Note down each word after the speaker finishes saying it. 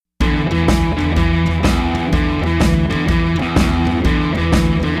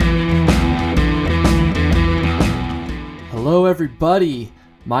everybody.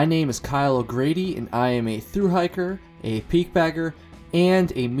 My name is Kyle O'Grady, and I am a thru hiker, a peak bagger,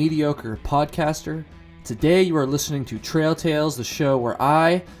 and a mediocre podcaster. Today, you are listening to Trail Tales, the show where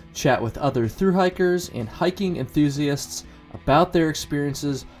I chat with other thru hikers and hiking enthusiasts about their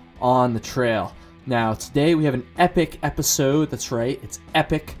experiences on the trail. Now, today we have an epic episode. That's right, it's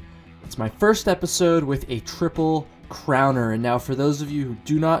epic. It's my first episode with a triple crowner. And now, for those of you who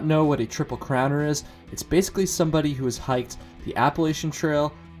do not know what a triple crowner is, it's basically somebody who has hiked the Appalachian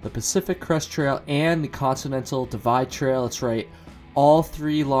Trail, the Pacific Crest Trail, and the Continental Divide Trail. That's right, all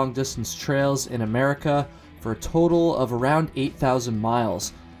three long-distance trails in America for a total of around 8,000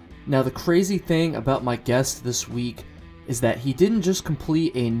 miles. Now, the crazy thing about my guest this week is that he didn't just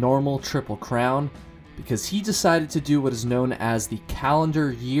complete a normal Triple Crown, because he decided to do what is known as the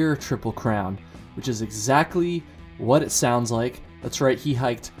calendar year Triple Crown, which is exactly what it sounds like. That's right, he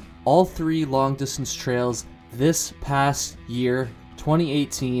hiked all three long-distance trails this past year,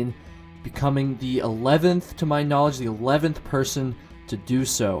 2018, becoming the 11th, to my knowledge, the 11th person to do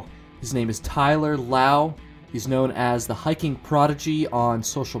so. His name is Tyler Lau. He's known as the hiking prodigy on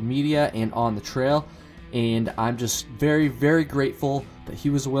social media and on the trail, and I'm just very, very grateful that he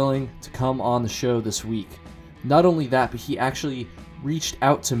was willing to come on the show this week. Not only that, but he actually reached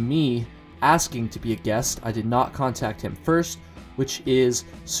out to me asking to be a guest. I did not contact him first, which is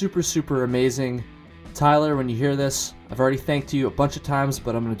super, super amazing. Tyler, when you hear this, I've already thanked you a bunch of times,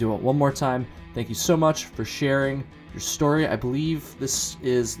 but I'm going to do it one more time. Thank you so much for sharing your story. I believe this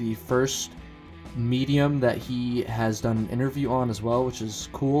is the first medium that he has done an interview on as well, which is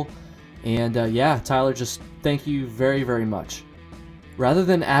cool. And Tyler, just thank you very, very much. Rather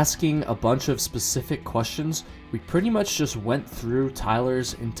than asking a bunch of specific questions, we pretty much just went through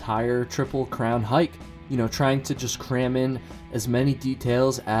Tyler's entire Triple Crown hike, trying to just cram in as many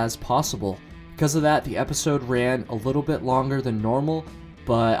details as possible. Because of that, the episode ran a little bit longer than normal,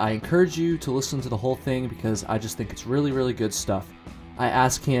 but I encourage you to listen to the whole thing because I just think it's really, really good stuff. I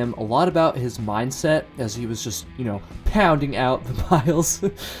asked him a lot about his mindset as he was just, pounding out the miles,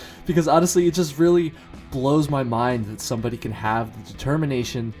 because honestly, it just really blows my mind that somebody can have the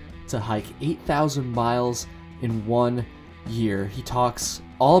determination to hike 8,000 miles in 1 year. He talks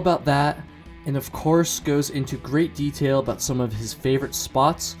all about that, and of course goes into great detail about some of his favorite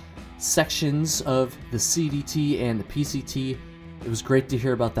spots, sections of the CDT and the PCT. It was great to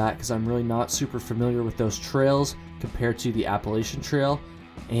hear about that because I'm really not super familiar with those trails compared to the Appalachian Trail.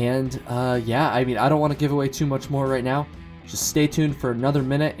 And I don't want to give away too much more right now. Just stay tuned for another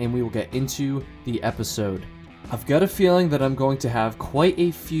minute and we will get into the episode. I've got a feeling that I'm going to have quite a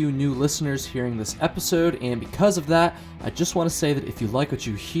few new listeners hearing this episode, and because of that, I just want to say that if you like what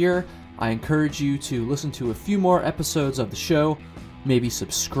you hear, I encourage you to listen to a few more episodes of the show, maybe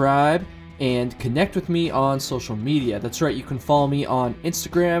subscribe, and connect with me on social media. That's right, you can follow me on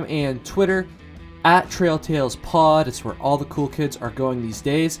Instagram and Twitter at TrailTalesPod. It's where all the cool kids are going these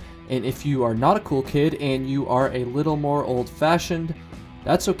days. And if you are not a cool kid and you are a little more old-fashioned,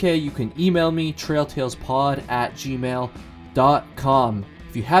 that's okay. You can email me, trailtalespod@gmail.com.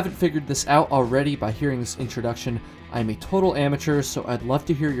 If you haven't figured this out already by hearing this introduction, I'm a total amateur, so I'd love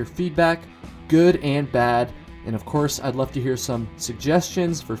to hear your feedback, good and bad. And of course, I'd love to hear some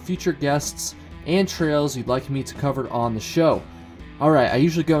suggestions for future guests and trails you'd like me to cover on the show. Alright, I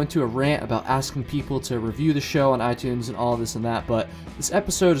usually go into a rant about asking people to review the show on iTunes and all this and that, but this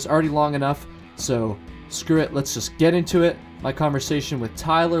episode is already long enough, so screw it, let's just get into it. My conversation with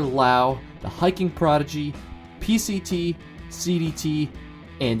Tyler Lau, the hiking prodigy, PCT, CDT,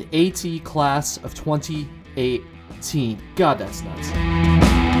 and AT class of 2018. God, that's nuts.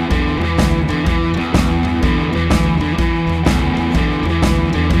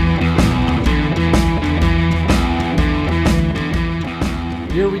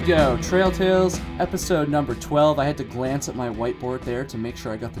 Here we go, Trail Tales, episode number 12. I had to glance at my whiteboard there to make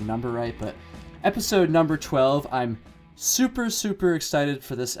sure I got the number right, but episode number 12, I'm super, super excited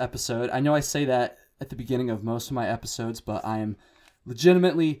for this episode. I know I say that at the beginning of most of my episodes, but I am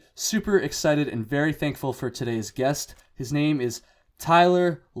legitimately super excited and very thankful for today's guest. His name is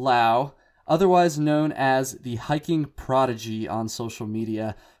Tyler Lau, otherwise known as the hiking prodigy on social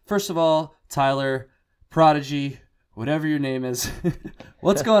media. First of all, Tyler, prodigy, whatever your name is,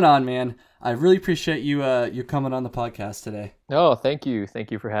 what's going on, man? I really appreciate you coming on the podcast today. Oh, thank you.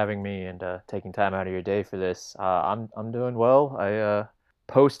 Thank you for having me and taking time out of your day for this. I'm doing well. I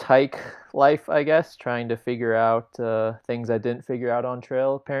post-hike life, I guess, trying to figure out things I didn't figure out on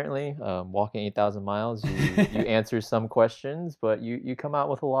trail, apparently. Walking 8,000 miles, you answer some questions, but you come out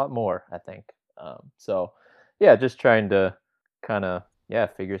with a lot more, I think. Just trying to kind of,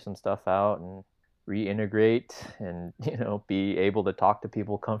 figure some stuff out and reintegrate and be able to talk to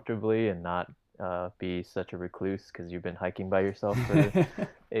people comfortably and not be such a recluse because you've been hiking by yourself for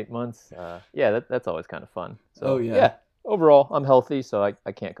 8 months. Yeah, that's always kind of fun. Oh So yeah. yeah, overall I'm healthy, so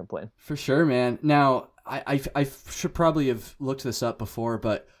I can't complain. For sure, man. Now, I should probably have looked this up before,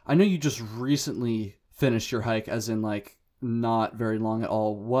 but I know you just recently finished your hike, as in like not very long at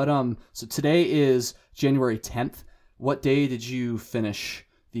all. So today is January 10th. What day did you finish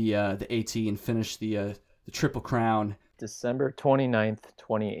the AT and finish the Triple Crown? December 29th,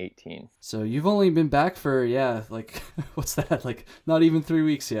 2018. So you've only been back for like what's that? Like not even 3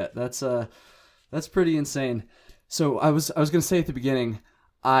 weeks yet. That's pretty insane. So I was gonna say at the beginning,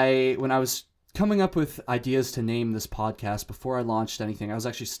 when I was coming up with ideas to name this podcast before I launched anything, I was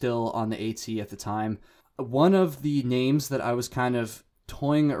actually still on the AT at the time. One of the names that I was kind of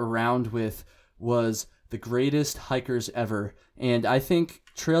toying around with was The Greatest Hikers Ever, and I think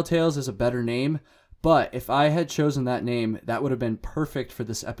Trail Tales is a better name. But if I had chosen that name, that would have been perfect for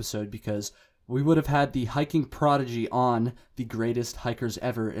this episode because we would have had the hiking prodigy on The Greatest Hikers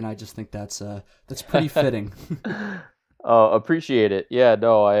Ever, and I just think that's pretty fitting. Oh, appreciate it. Yeah,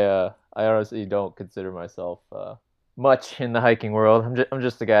 no, I honestly don't consider myself much in the hiking world. I'm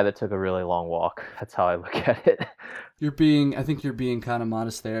just a guy that took a really long walk. That's how I look at it. I think you're being kind of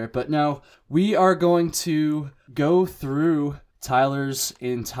modest there. But no, we are going to go through Tyler's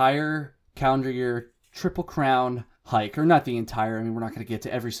entire calendar year Triple Crown hike, or not the entire. I mean, we're not going to get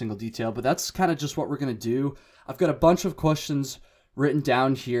to every single detail, but that's kind of just what we're going to do. I've got a bunch of questions written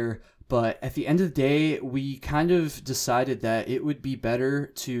down here, but at the end of the day, we kind of decided that it would be better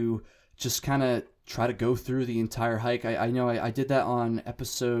to just kind of try to go through the entire hike. I know I did that on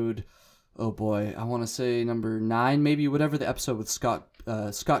episode, oh boy, I want to say number 9, maybe, whatever the episode with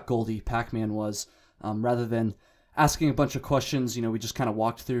Scott Goldie, Pac-Man was, rather than asking a bunch of questions. We just kind of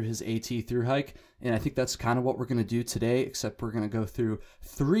walked through his AT through hike, and I think that's kind of what we're going to do today, except we're going to go through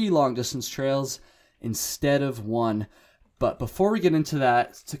 3 long distance trails instead of 1. But before we get into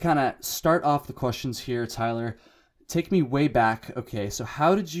that, to kind of start off the questions here, Tyler, take me way back. Okay, so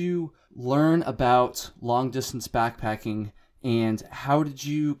how did you learn about long distance backpacking, and how did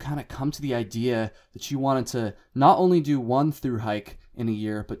you kind of come to the idea that you wanted to not only do 1 through hike in a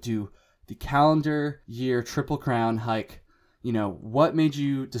year, but do the calendar year Triple Crown hike? What made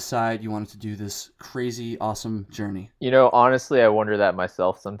you decide you wanted to do this crazy, awesome journey? Honestly, I wonder that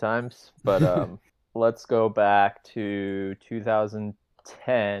myself sometimes, but let's go back to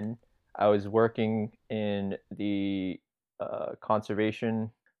 2010. I was working in the conservation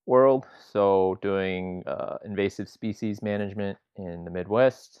world, so doing invasive species management in the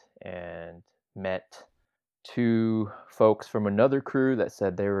Midwest, and met 2 folks from another crew that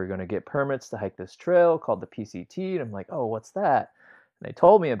said they were going to get permits to hike this trail called the PCT. And I'm like, oh, what's that? And they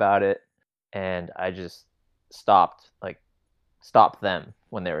told me about it, and I just stopped them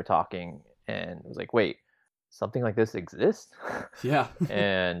when they were talking, and was like, wait, something like this exists? Yeah.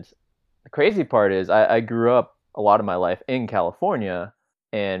 And the crazy part is I grew up a lot of my life in California,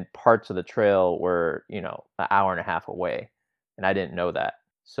 and parts of the trail were, an hour and a half away, and I didn't know that.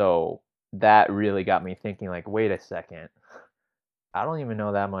 So that really got me thinking, like, wait a second, I don't even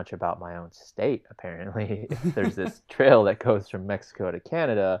know that much about my own state, apparently. If there's this trail that goes from Mexico to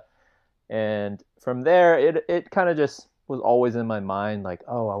Canada. And from there, it kind of just was always in my mind, like,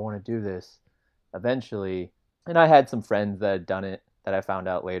 oh, I want to do this eventually. And I had some friends that had done it that I found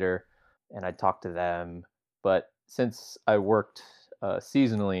out later, and I talked to them. But since I worked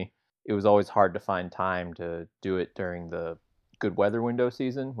seasonally, it was always hard to find time to do it during the good weather window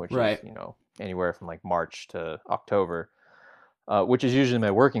season, which Right. is, anywhere from like March to October, which is usually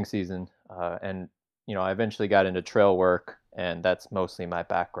my working season. And, I eventually got into trail work, and that's mostly my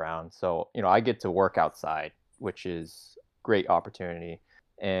background. So, I get to work outside, which is great opportunity.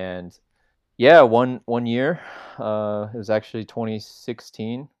 And yeah, one year, it was actually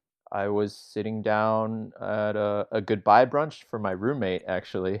 2016. I was sitting down at a goodbye brunch for my roommate,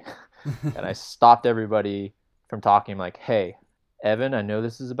 actually, and I stopped everybody from talking. I'm like, hey, Evan, I know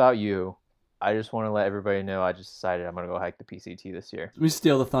this is about you. I just want to let everybody know I just decided I'm going to go hike the PCT this year. Let me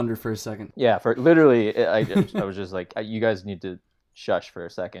steal the thunder for a second. Yeah, for literally, I was just like, you guys need to shush for a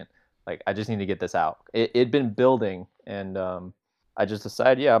second. Like, I just need to get this out. It'd been building, and I just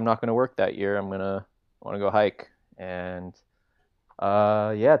decided, yeah, I'm not going to work that year. I want to go hike. And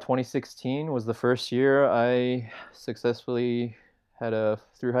 2016 was the first year I successfully had a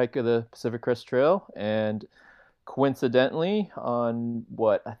through hike of the Pacific Crest Trail. And coincidentally, on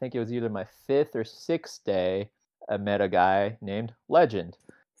what I think it was either my 5th or 6th day, I met a guy named Legend.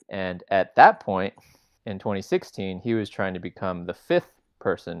 And at that point in 2016, he was trying to become the 5th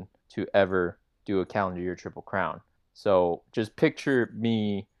person to ever do a calendar year Triple Crown. So just picture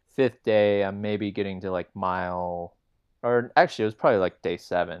me 5th day, I'm maybe getting to like mile, or actually it was probably like day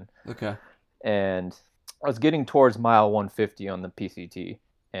 7. Okay. And I was getting towards mile 150 on the PCT,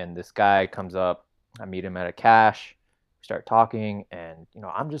 and this guy comes up. I meet him at a cache. We start talking, and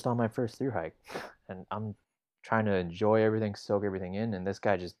I'm just on my first through hike, and I'm trying to enjoy everything, soak everything in, and this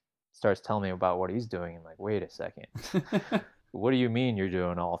guy just starts telling me about what he's doing. I'm like, wait a second, what do you mean you're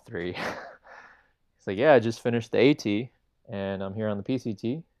doing all 3? He's like, yeah, I just finished the AT, and I'm here on the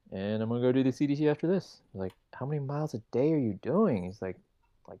PCT, and I'm gonna go do the CDT after this. I'm like, how many miles a day are you doing? He's like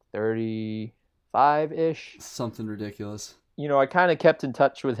 35-ish. Something ridiculous. I kind of kept in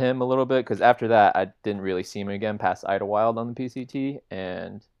touch with him a little bit because after that, I didn't really see him again past Idlewild on the PCT,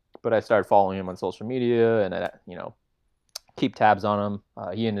 but I started following him on social media, and I keep tabs on him.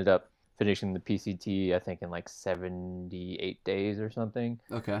 He ended up finishing the PCT, I think, in like 78 days or something.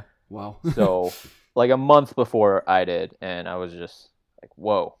 Okay. Wow. So like a month before I did, and I was just like,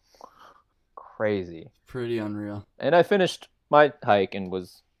 whoa, crazy. Pretty unreal. And I finished my hike and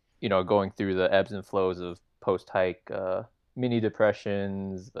was, going through the ebbs and flows of post-hike mini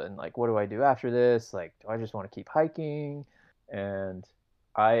depressions and like, what do I do after this? Like, do I just want to keep hiking? And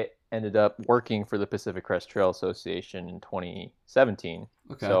I ended up working for the Pacific Crest Trail Association in 2017.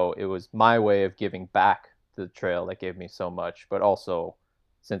 Okay. So it was my way of giving back to the trail that gave me so much, but also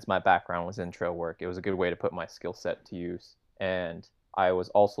since my background was in trail work, it was a good way to put my skill set to use. And I was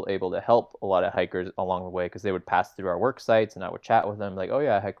also able to help a lot of hikers along the way because they would pass through our work sites and I would chat with them like, oh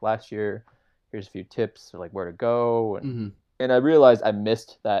yeah, I hiked last year. Here's a few tips for like where to go. And I realized I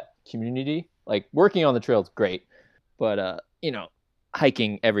missed that community. Like working on the trail is great, but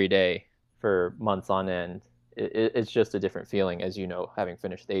hiking every day for months on end, it's just a different feeling, as you know, having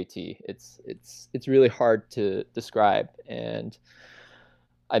finished the AT. It's really hard to describe, and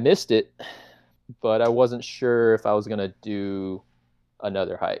I missed it, but I wasn't sure if I was gonna do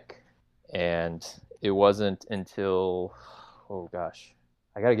another hike. And it wasn't until, oh gosh,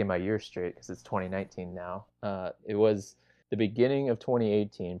 I gotta get my year straight because it's 2019 now. It was the beginning of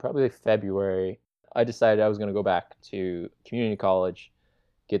 2018, probably February. I decided I was gonna go back to community college,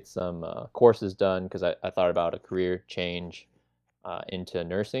 get some courses done because I thought about a career change into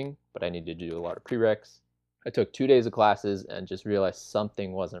nursing, but I needed to do a lot of prereqs. I took 2 days of classes and just realized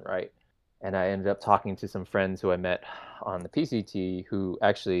something wasn't right. And I ended up talking to some friends who I met on the PCT who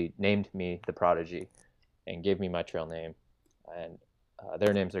actually named me the Prodigy and gave me my trail name. And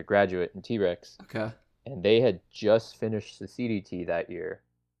their names are Graduate and T-Rex. Okay. And they had just finished the CDT that year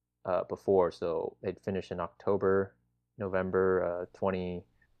before. So they'd finished in October, November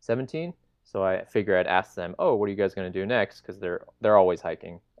 2017. So I figured I'd ask them, oh, what are you guys going to do next? Because they're always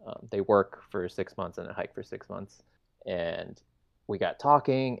hiking. They work for 6 months and hike for 6 months. And we got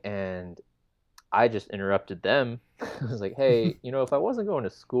talking, and I just interrupted them. I was like, hey, if I wasn't going to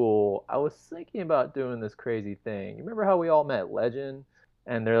school, I was thinking about doing this crazy thing. You remember how we all met Legend?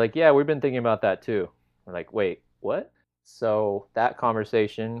 And they're like, yeah, we've been thinking about that too. I'm like, wait, what? So that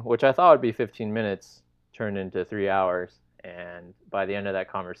conversation, which I thought would be 15 minutes, turned into 3 hours. And by the end of that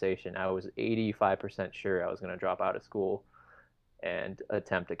conversation, I was 85% sure I was going to drop out of school and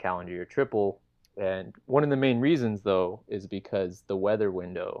attempt a calendar year triple. And one of the main reasons, though, is because the weather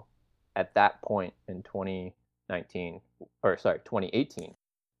window at that point in 2018,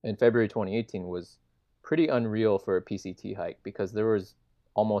 in February 2018, was pretty unreal for a PCT hike because there was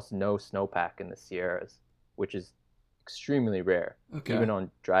almost no snowpack in the Sierras, which is extremely rare, even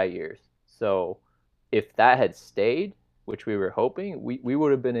on dry years. So if that had stayed, which we were hoping, we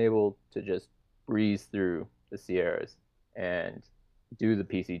would have been able to just breeze through the Sierras and do the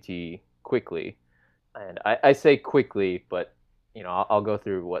PCT quickly. And I say quickly, but I'll go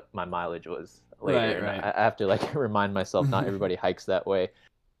through what my mileage was later. Right. I have to like remind myself not everybody hikes that way.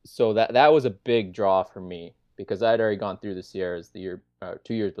 So that was a big draw for me because I'd already gone through the Sierras the year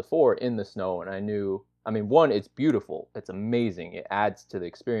 2 years before in the snow, and I knew. I mean, one, it's beautiful, it's amazing, it adds to the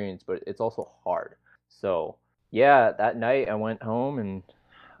experience, but it's also hard. So yeah, that night I went home and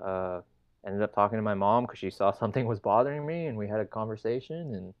ended up talking to my mom because she saw something was bothering me, and we had a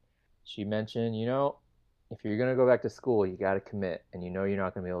conversation, and she mentioned, if you're going to go back to school, you got to commit, and you're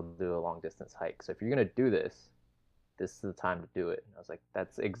not going to be able to do a long distance hike. So if you're going to do this, this is the time to do it. And I was like,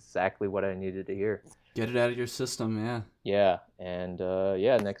 that's exactly what I needed to hear. Get it out of your system, yeah. Yeah, and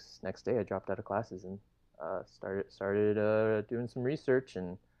next day I dropped out of classes and started doing some research,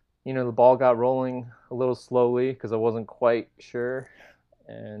 and the ball got rolling a little slowly because I wasn't quite sure,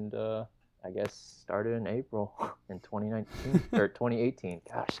 and I guess started in April in 2019 or 2018.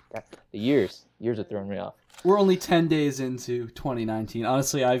 Gosh, the years are throwing me off. We're only 10 days into 2019.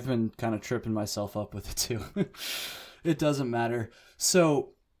 Honestly, I've been kind of tripping myself up with it too. It doesn't matter. So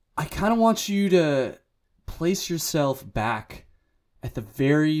I kind of want you to place yourself back at the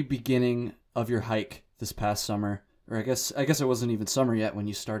very beginning of your hike this past summer. Or I guess it wasn't even summer yet when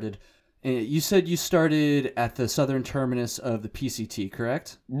you started. You said you started at the southern terminus of the PCT,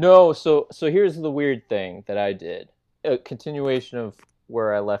 correct? No, so here's the weird thing that I did. A continuation of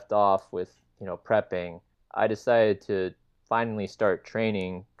where I left off with, prepping. I decided to finally start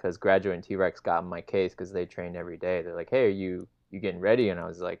training because Graduate and T-Rex got in my case because they trained every day. They're like, "Hey, are you getting ready?" And I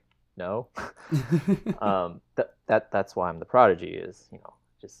was like, "No." That's why I'm the prodigy, is,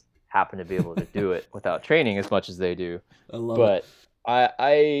 just happen to be able to do it without training as much as they do. I love But it.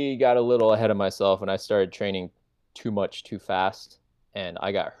 I got a little ahead of myself and I started training too much too fast, and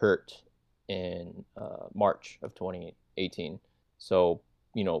I got hurt in March of 2018. So,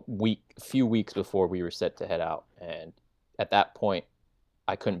 few weeks before we were set to head out, and at that point,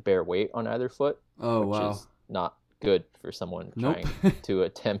 I couldn't bear weight on either foot, Oh, which wow. is not good for someone Nope. trying to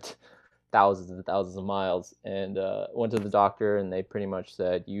attempt thousands and thousands of miles. And went to the doctor, and they pretty much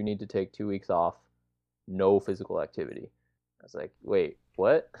said, "You need to take 2 weeks off, no physical activity." I was like, "Wait,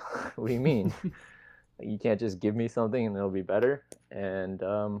 what? What do you mean? You can't just give me something and it'll be better?" And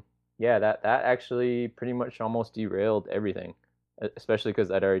yeah, that actually pretty much almost derailed everything, especially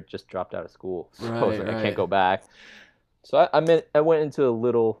because I'd already just dropped out of school, so I was Right, like, I can't right. go back. So I went into a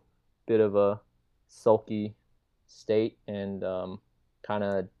little bit of a sulky state, and kind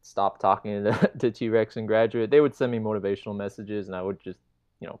of stopped talking to T-Rex and Graduate. They would send me motivational messages, and I would just,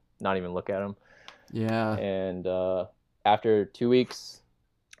 not even look at them. Yeah. And after 2 weeks,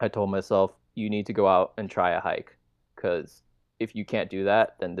 I told myself, you need to go out and try a hike, because if you can't do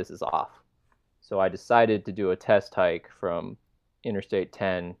that, then this is off. So I decided to do a test hike from Interstate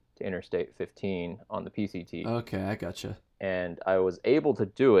 10 to Interstate 15 on the PCT. Okay, I gotcha. And I was able to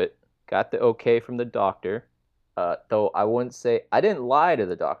do it, got the okay from the doctor. Though I wouldn't say, I didn't lie to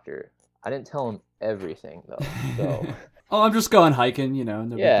the doctor. I didn't tell him everything, though. So Oh, I'm just going hiking, no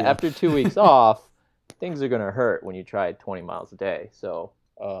big yeah, deal. after 2 weeks off, things are going to hurt when you try 20 miles a day. So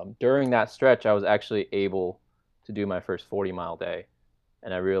during that stretch, I was actually able to do my first 40-mile day.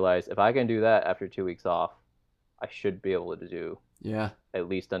 And I realized if I can do that after 2 weeks off, I should be able to do Yeah. at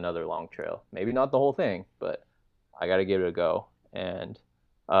least another long trail. Maybe not the whole thing, but I got to give it a go. And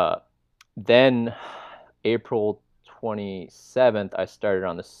uh, then April 27th, I started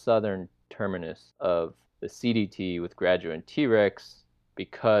on the southern terminus of the CDT with Graduate and T-Rex,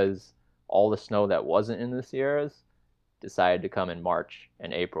 because all the snow that wasn't in the Sierras decided to come in March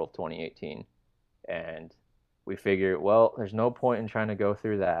and April of 2018. And we figured, well, there's no point in trying to go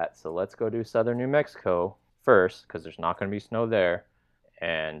through that, so let's go do southern New Mexico first, because there's not going to be snow there.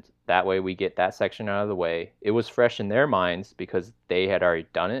 And that way we get that section out of the way. It was fresh in their minds because they had already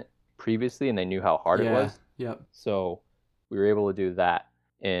done it previously and they knew how hard it Yeah. was. Yep. So we were able to do that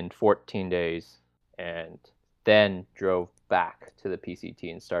in 14 days, and then drove back to the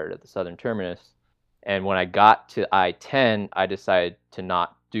PCT and started at the southern terminus. And when I got to I-10, I decided to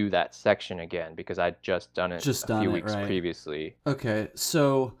not do that section again because I'd just done it Just a done few it, weeks right. previously. Okay,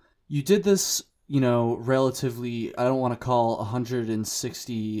 so you did this, relatively, I don't want to call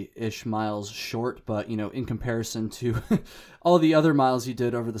 160-ish miles short, but, in comparison to all the other miles you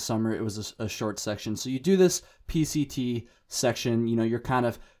did over the summer, it was a short section. So you do this PCT section, you're kind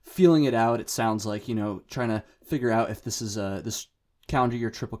of feeling it out. It sounds like, trying to figure out if this is this calendar year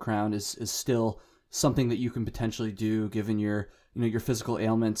Triple Crown is still something that you can potentially do given your, your physical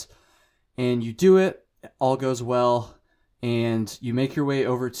ailments. And you do it, all goes well, and you make your way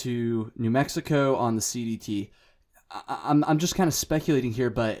over to New Mexico on the CDT. I'm just kind of speculating here,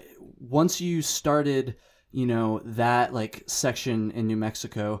 but once you started, that like section in New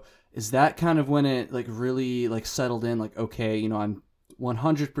Mexico, is that kind of when it like really like settled in? Like, okay, I'm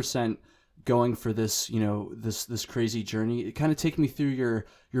 100% going for this, this crazy journey. It kind of take me through your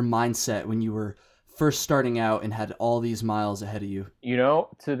mindset when you were first starting out and had all these miles ahead of you.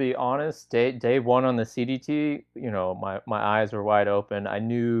 To be honest, day one on the CDT, my eyes were wide open. I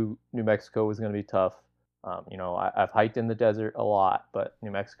knew New Mexico was going to be tough. I've hiked in the desert a lot, but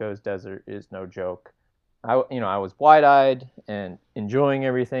New Mexico's desert is no joke. I was wide-eyed and enjoying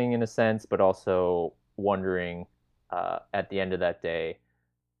everything in a sense, but also wondering at the end of that day,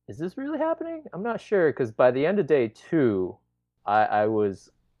 is this really happening? I'm not sure, because by the end of day two, I was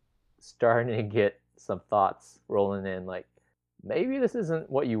starting to get some thoughts rolling in, like, maybe this isn't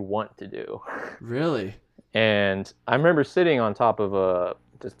what you want to do. Really? And I remember sitting on top of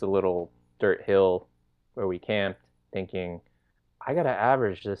just a little dirt hill where we camped, thinking, I got to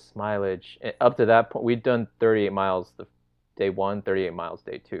average this mileage. And up to that point, we'd done 38 miles the day one, 38 miles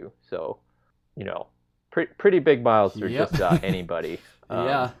day two. So, pretty big miles for Yep. just about anybody.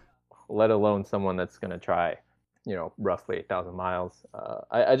 Yeah. Let alone someone that's going to try, roughly 8,000 miles.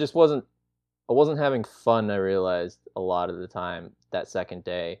 I just wasn't having fun. I realized a lot of the time that second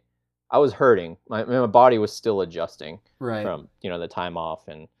day, I was hurting. My body was still adjusting Right. from the time off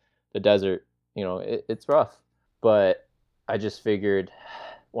and the desert. It's rough, but I just figured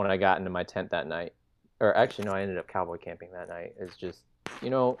when I got into my tent that night, or actually no, I ended up cowboy camping that night. Is just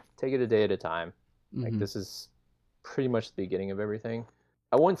take it a day at a time. Like this is pretty much the beginning of everything.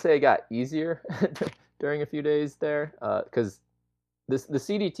 I wouldn't say it got easier during a few days there, because the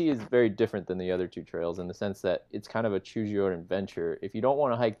CDT is very different than the other two trails in the sense that it's kind of a choose your own adventure. If you don't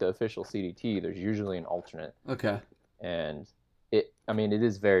want to hike the official CDT, there's usually an alternate. Okay. And it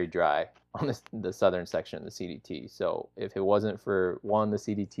is very dry on the southern section of the CDT. So if it wasn't for the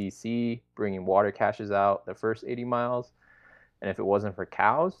CDTC bringing water caches out the first 80 miles, and if it wasn't for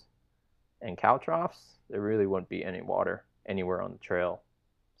cows and cow troughs, there really wouldn't be any water anywhere on the trail.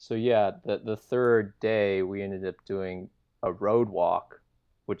 So yeah, the third day we ended up doing a road walk,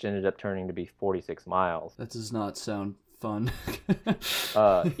 which ended up turning to be 46 miles. That does not sound fun.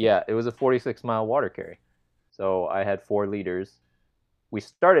 Yeah, it was a 46-mile water carry. So I had 4 liters. We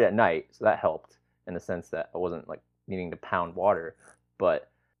started at night, so that helped in the sense that I wasn't like needing to pound water. But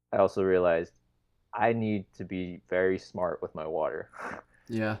I also realized I need to be very smart with my water.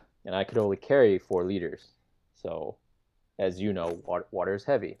 Yeah. And I could only carry 4 liters. So, as you know, water is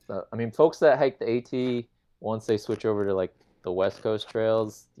heavy. So, I mean, folks that hike the AT, once they switch over to like the West Coast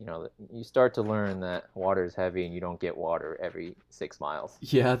trails, you start to learn that water is heavy and you don't get water every 6 miles.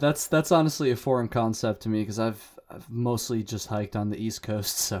 Yeah, that's honestly a foreign concept to me because I've mostly just hiked on the East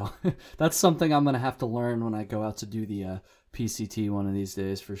Coast, so that's something I'm gonna have to learn when I go out to do the PCT one of these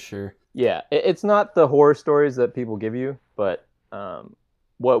days for sure. Yeah, it's not the horror stories that people give you, but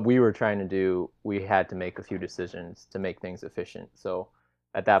what we were trying to do, we had to make a few decisions to make things efficient. So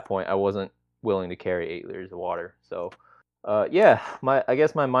at that point, I wasn't willing to carry 8 liters of water. So yeah, I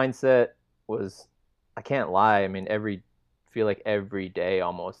guess my mindset was, I can't lie. I mean, feel like every day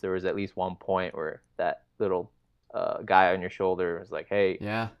almost there was at least one point where that little guy on your shoulder was like, "Hey,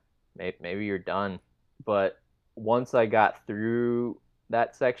 Yeah. maybe you're done." But once I got through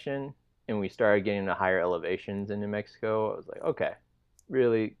that section and we started getting to higher elevations in New Mexico, I was like, okay,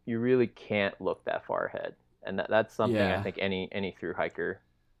 you really can't look that far ahead. And that's something Yeah. I think any through hiker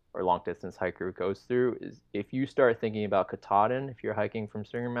or long distance hiker goes through is if you start thinking about Katahdin, if you're hiking from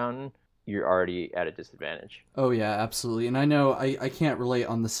Stringer Mountain, you're already at a disadvantage. Oh yeah, absolutely. And I know I can't relate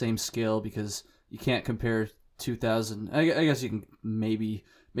on the same scale because you can't compare 2000. I guess you can maybe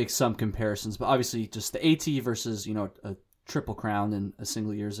make some comparisons, but obviously just the AT versus, a Triple Crown in a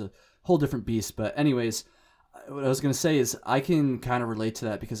single year is a whole different beast. But anyways, what I was going to say is I can kind of relate to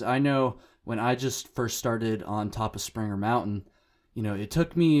that because I know when I just first started on top of Springer Mountain, it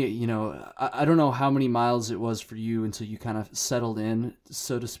took me, I don't know how many miles it was for you until you kind of settled in,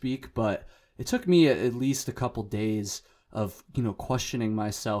 so to speak, but it took me at least a couple days of, questioning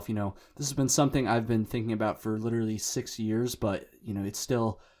myself. This has been something I've been thinking about for literally 6 years, but,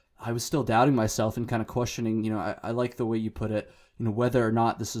 I was still doubting myself and kind of questioning, I like the way you put it, whether or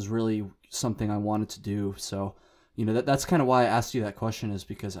not this is really something I wanted to do. So, that's kind of why I asked you that question, is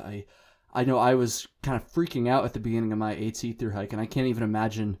because I know I was kind of freaking out at the beginning of my AT through hike, and I can't even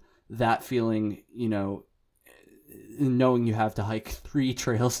imagine that feeling, knowing you have to hike 3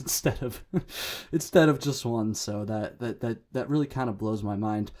 trails instead of just one. So that really kind of blows my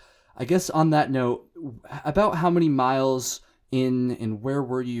mind. I guess on that note, about how many miles in and where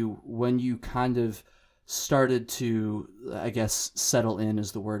were you when you kind of started to, I guess, settle in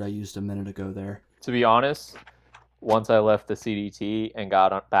is the word I used a minute ago there? To be honest, once I left the CDT and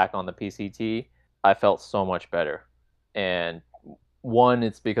got back on the PCT, I felt so much better. And 1,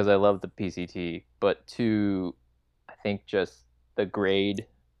 it's because I love the PCT, but 2, I think just the grade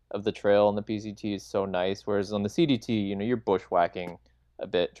of the trail on the PCT is so nice. Whereas on the CDT, you're bushwhacking a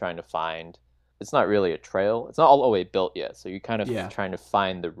bit, trying to find. It's not really a trail. It's not all the way built yet, so you're kind of trying to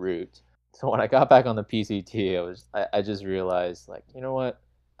find the route. So when I got back on the PCT, I just realized, like, you know what?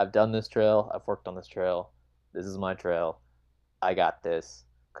 I've done this trail. I've worked on this trail. This is my trail. I got this.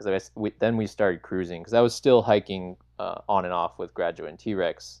 Because then we started cruising. Because I was still hiking on and off with Graduate and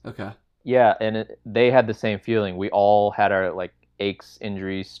T-Rex. Okay. Yeah, and they had the same feeling. We all had our aches,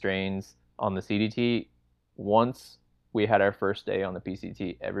 injuries, strains on the CDT. Once we had our first day on the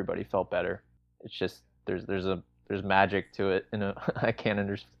PCT, everybody felt better. It's just there's magic to it. I can't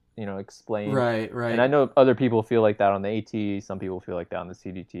explain. Right, And I right. know other people feel like that on the AT. Some people feel like that on the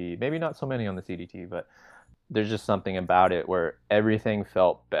CDT. Maybe not so many on the CDT, but there's just something about it where everything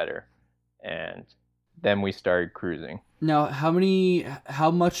felt better. And then we started cruising. Now,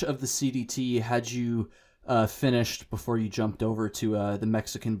 how much of the CDT had you finished before you jumped over to the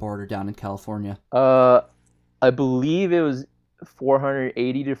Mexican border down in California? I believe it was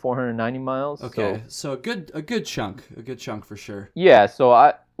 480 to 490 miles. Okay, so a good chunk for sure. Yeah,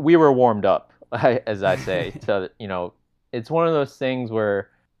 so we were warmed up, as I say. To it's one of those things where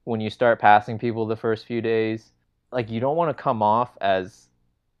when you start passing people the first few days, like you don't want to come off as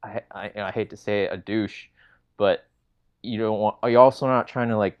I hate to say it, a douche, but you don't want. You're also not trying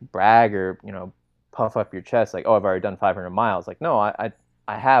to like brag or puff up your chest like, oh, I've already done 500 miles. Like, no, I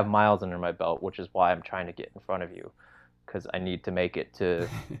have miles under my belt, which is why I'm trying to get in front of you because I need to make it to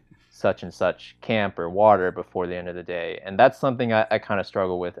such and such camp or water before the end of the day. And that's something I kind of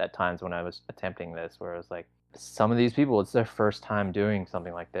struggle with at times when I was attempting this, where I was like, some of these people, it's their first time doing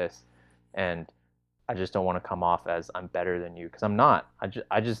something like this. And I just don't want to come off as I'm better than you because I'm not.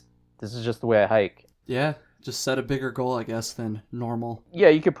 This is just the way I hike. Yeah, just set a bigger goal, I guess, than normal. Yeah,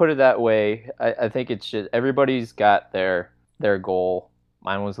 you could put it that way. I think it's just everybody's got their goal.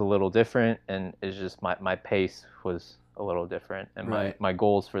 Mine was a little different, and it's just my pace was a little different, and Right. my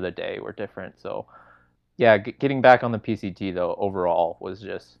goals for the day were different. So, yeah, getting back on the PCT though overall was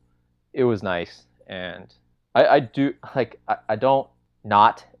just it was nice, and I do like I don't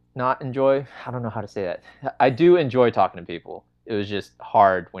not enjoy. I don't know how to say that. I do enjoy talking to people. It was just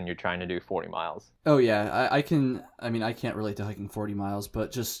hard when you're trying to do 40 miles. Oh yeah, I can. I mean, I can't relate to hiking 40 miles,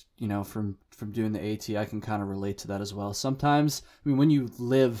 but just from doing the AT, I can kind of relate to that as well. Sometimes, I mean, when you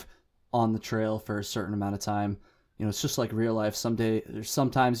live on the trail for a certain amount of time, it's just like real life. There's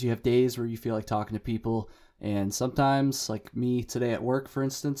sometimes you have days where you feel like talking to people, and sometimes, like me today at work, for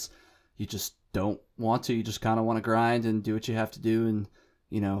instance, you just don't want to. You just kind of want to grind and do what you have to do, and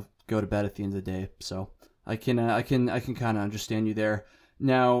go to bed at the end of the day. So I can kind of understand you there.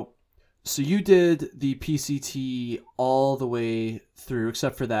 Now, so you did the PCT all the way through,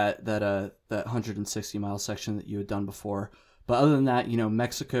 except for that 160-mile section that you had done before. But other than that,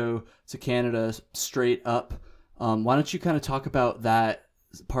 Mexico to Canada straight up. Why don't you kind of talk about that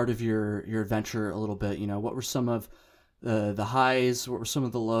part of your adventure a little bit? What were some of the highs? What were some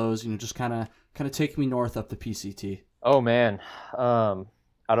of the lows? Just kind of take me north up the PCT. Oh man,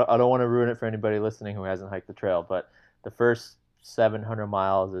 I don't want to ruin it for anybody listening who hasn't hiked the trail, but the first 700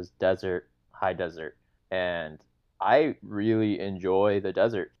 miles is desert, high desert, and I really enjoy the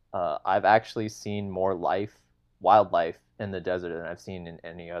desert. I've actually seen more wildlife in the desert than I've seen in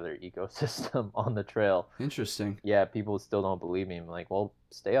any other ecosystem on the trail. Interesting. Yeah, people still don't believe me. I'm like, well,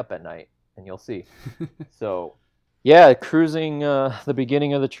 stay up at night and you'll see. So, yeah, cruising the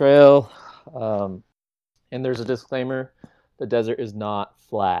beginning of the trail. Um, and there's a disclaimer: the desert is not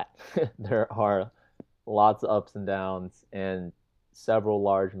flat. There are lots of ups and downs and several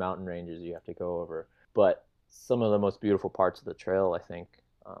large mountain ranges you have to go over. But some of the most beautiful parts of the trail, I think,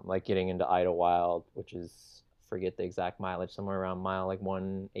 like getting into Idlewild, which is forget the exact mileage, somewhere around mile like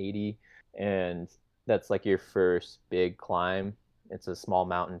 180, and that's like your first big climb. It's a small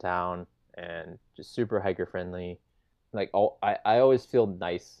mountain town and just super hiker friendly. Like I always feel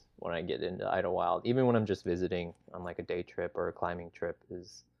nice when I get into Idlewild, even when I'm just visiting on like a day trip or a climbing trip.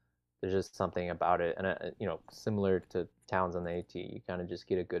 Is there's just something about it, and similar to towns on the AT, you kind of just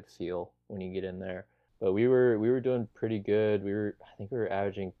get a good feel when you get in there. But we were doing pretty good. I think we were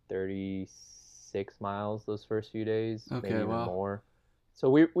averaging 36 miles those first few days, maybe Okay, even wow. more. So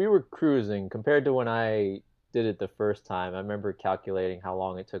we were cruising compared to when I did it the first time. I remember calculating how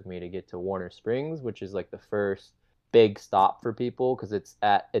long it took me to get to Warner Springs, which is like the first big stop for people because it's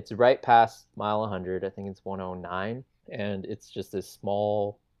right past mile 100. I think it's 109, and it's just this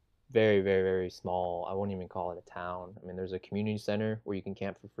small, very very very small. I won't even call it a town. I mean, there's a community center where you can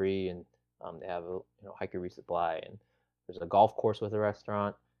camp for free, and they have a hiker resupply, and there's a golf course with a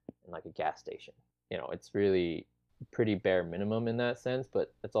restaurant and like a gas station. It's really pretty bare minimum in that sense,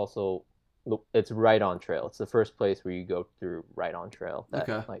 but it's right on trail. It's the first place where you go through right on trail that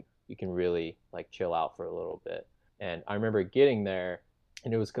Okay. like you can really like chill out for a little bit. And I remember getting there,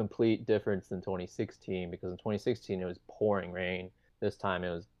 and it was complete difference than 2016 because in 2016 it was pouring rain. This time it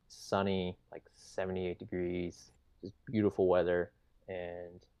was sunny, like 78 degrees, just beautiful weather,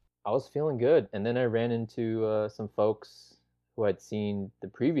 and I was feeling good. And then I ran into some folks who I'd seen the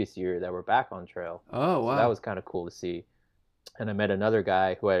previous year that were back on trail, Oh so that wow. was kind of cool to see. And I met another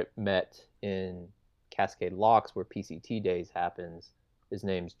guy who I met in Cascade Locks where PCT Days happens. His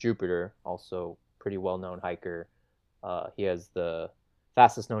name's Jupiter, also pretty well known hiker. He has the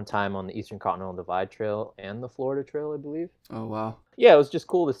fastest known time on the Eastern Continental Divide Trail and the Florida Trail, I believe. Oh, wow. Yeah, it was just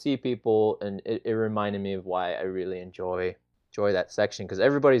cool to see people, and it reminded me of why I really enjoy that section, because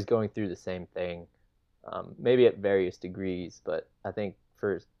everybody's going through the same thing, maybe at various degrees, but I think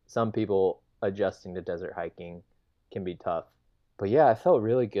for some people, adjusting to desert hiking can be tough. But yeah, I felt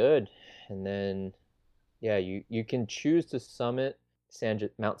really good. And then, yeah, you can choose to summit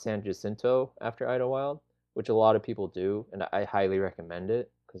Mount San Jacinto after Idlewild, which a lot of people do, and I highly recommend it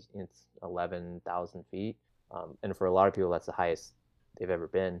because it's 11,000 feet. And for a lot of people, that's the highest they've ever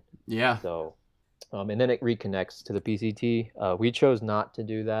been. Yeah. So, and then it reconnects to the PCT. We chose not to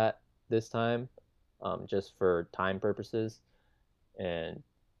do that this time, just for time purposes. And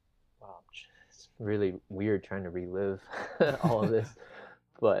wow, it's really weird trying to relive all of this.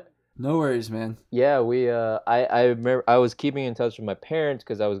 But No worries, man. yeah, I remember I was keeping in touch with my parents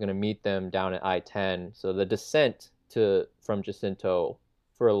because I was gonna meet them down at I-10. So the descent from Jacinto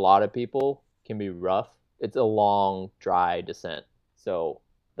for a lot of people can be rough. It's a long, dry descent. So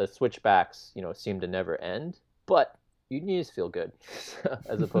the switchbacks, seem to never end. But you need to feel good,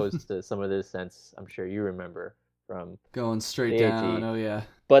 as opposed to some of the descents I'm sure you remember from Going straight the down. AT. Oh, yeah.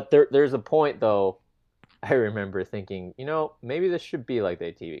 But there's a point though. I remember thinking, maybe this should be like the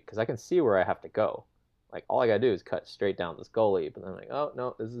ATV because I can see where I have to go. Like all I gotta do is cut straight down this gully. But then I'm like, oh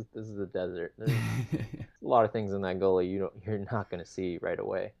no, this is the desert. There's a lot of things in that gully you're not gonna see right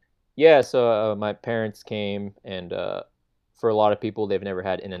away. Yeah, so my parents came, and for a lot of people, they've never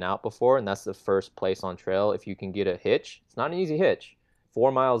had In-N-Out before, and that's the first place on trail if you can get a hitch. It's not an easy hitch.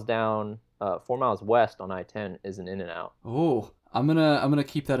 4 miles down, 4 miles west on I-10 is an In-N-Out. Oh, I'm gonna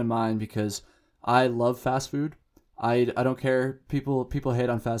keep that in mind because I love fast food. I don't care. People hate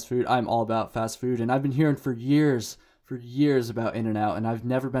on fast food. I'm all about fast food, and I've been hearing for years about In-N-Out, and I've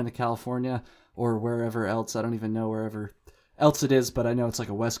never been to California or wherever else. I don't even know wherever else it is, but I know it's like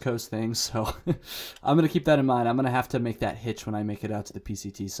a West Coast thing. So I'm gonna keep that in mind. I'm gonna have to make that hitch when I make it out to the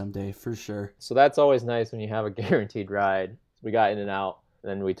PCT someday for sure. So that's always nice when you have a guaranteed ride. We got In-N-Out,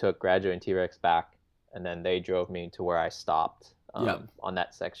 and then we took Graduate and T-Rex back, and then they drove me to where I stopped on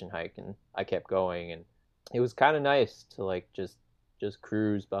that section hike, and I kept going, and it was kind of nice to like just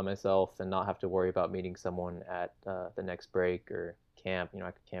cruise by myself and not have to worry about meeting someone at the next break or camp.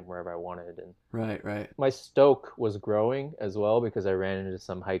 I could camp wherever I wanted. And Right. my stoke was growing as well because I ran into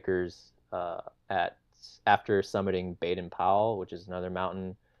some hikers after summiting Baden Powell, which is another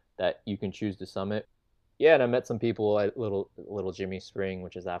mountain that you can choose to summit. Yeah, and I met some people at little Jimmy Spring,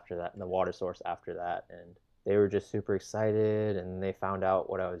 which is after that, and the water source after that, and they were just super excited, and they found out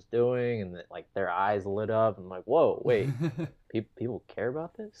what I was doing, and like their eyes lit up. I'm like, whoa, wait, people care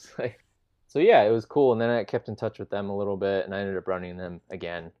about this? So yeah, it was cool. And then I kept in touch with them a little bit, and I ended up running them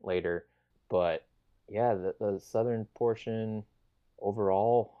again later. But yeah, the southern portion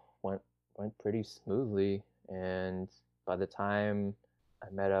overall went pretty smoothly, and by the time I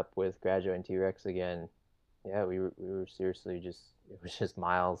met up with Graduate and T-Rex again, yeah, we were seriously it was just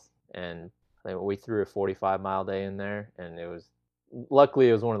miles, and we threw a 45-mile day in there, and luckily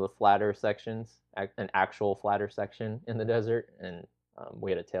it was one of the flatter sections, an actual flatter section in the desert, and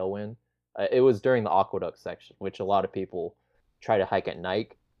we had a tailwind. It was during the aqueduct section, which a lot of people try to hike at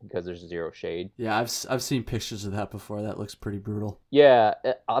night because there's zero shade. Yeah, I've seen pictures of that before. That looks pretty brutal. Yeah,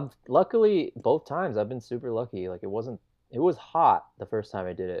 luckily both times I've been super lucky. Like it was hot the first time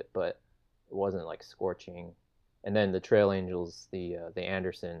I did it, but it wasn't like scorching. And then the Trail Angels, the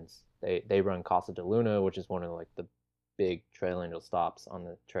Andersons, they run Casa de Luna, which is one of like the big Trail Angel stops on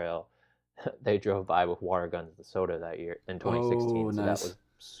the trail. They drove by with water guns and soda that year in 2016, Oh, so nice. that was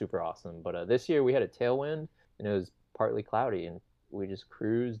super awesome. But this year we had a tailwind, and it was partly cloudy, and we just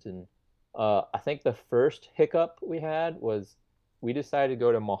cruised. And I think the first hiccup we had was we decided to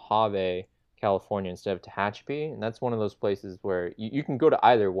go to Mojave, California instead of Tehachapi, and that's one of those places where you can go to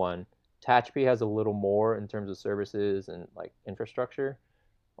either one. Tehachapi has a little more in terms of services and like infrastructure.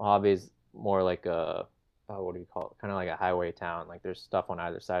 Mojave is more like what do you call it? Kind of like a highway town. Like there's stuff on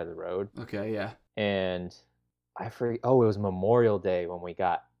either side of the road. Okay, yeah. And I forget. Oh, it was Memorial Day when we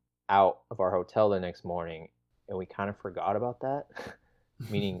got out of our hotel the next morning, and we kind of forgot about that.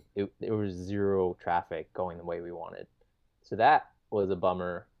 Meaning there was zero traffic going the way we wanted. So that was a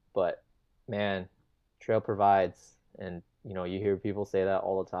bummer. But man, trail provides, and you hear people say that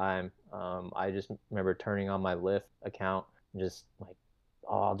all the time. I just remember turning on my Lyft account and just like,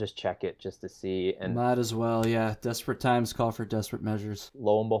 oh, I'll just check it just to see. And might as well, yeah. Desperate times call for desperate measures.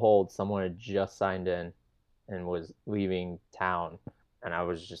 Lo and behold, someone had just signed in and was leaving town, and I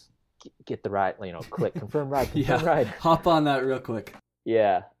was just get the ride, click confirm ride, confirm ride. Hop on that real quick.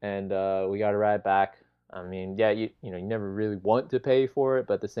 Yeah, and we got a ride back. I mean, yeah, you never really want to pay for it,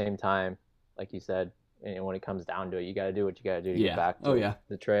 but at the same time, like you said, and when it comes down to it, you got to do what you got to do to get Yeah. back Oh to yeah.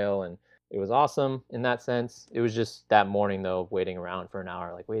 the trail. And it was awesome in that sense. It was just that morning though, waiting around for an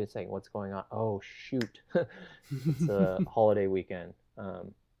hour. Like, wait a second, what's going on? Oh shoot, it's a holiday weekend.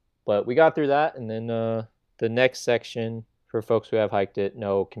 But we got through that, and then the next section for folks who have hiked it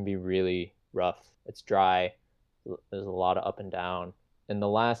know can be really rough. It's dry. There's a lot of up and down. In the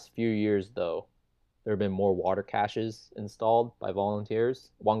last few years, though, there have been more water caches installed by volunteers.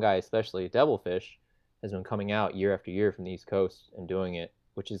 One guy, especially, Devilfish, has been coming out year after year from the East Coast and doing it,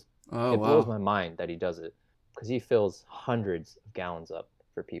 which is Oh it blows wow. my mind that he does it because he fills hundreds of gallons up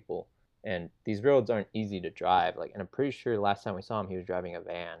for people. And these roads aren't easy to drive. Like, and I'm pretty sure last time we saw him, he was driving a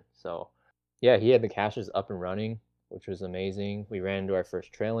van. So, yeah, he had the caches up and running, which was amazing. We ran into our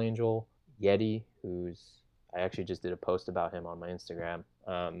first trail angel, Yeti, who's I actually just did a post about him on my Instagram.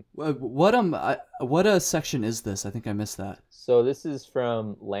 What a section is this? I think I missed that. So this is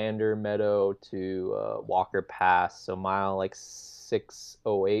from Lander Meadow to Walker Pass, so mile like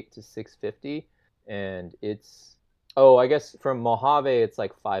 608 to 650, and it's I guess from Mojave it's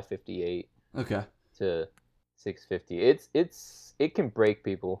like 558 Okay. to 650. It can break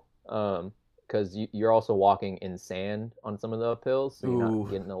people because you're also walking in sand on some of the uphills, so you're Ooh.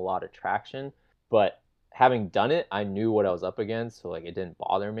 not getting a lot of traction. But having done it, I knew what I was up against, so like it didn't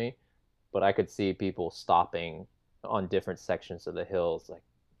bother me. But I could see people stopping on different sections of the hills, like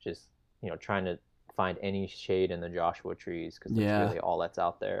just trying to find any shade in the Joshua trees because that's Yeah. really all that's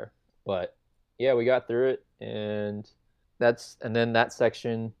out there. But yeah, we got through it, and then that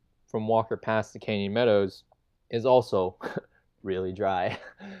section from Walker Pass to Canyon Meadows is also really dry.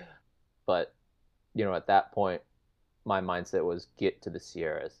 But at that point, my mindset was get to the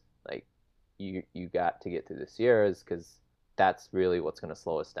Sierras. Like you got to get to the Sierras because that's really what's going to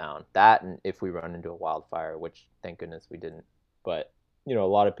slow us down. That, and if we run into a wildfire, which thank goodness we didn't. But a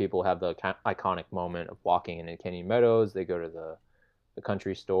lot of people have the iconic moment of walking into Canyon Meadows. They go to the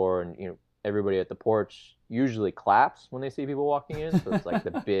country store, and everybody at the porch usually claps when they see people walking in. So it's like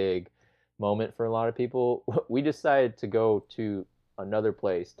the big moment for a lot of people. We decided to go to another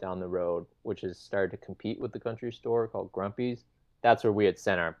place down the road, which has started to compete with the country store, called Grumpy's. That's where we had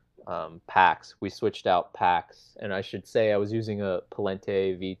sent our packs. We switched out packs, and I should say I was using a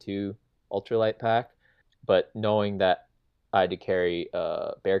Palente V2 ultralight pack, but knowing that I had to carry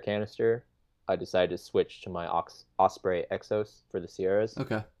a bear canister, I decided to switch to my Osprey Exos for the Sierras,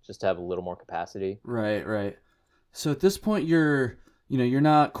 Okay. just to have a little more capacity. Right. Right. So at this point, you're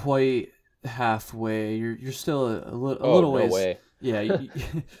not quite halfway. You're still a little No ways. way. Yeah.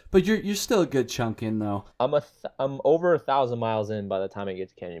 But you're still a good chunk in though. I'm over 1,000 miles in by the time I get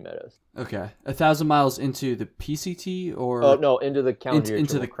to Canyon Meadows. Okay. 1,000 miles into the PCT or Oh no, into the calendar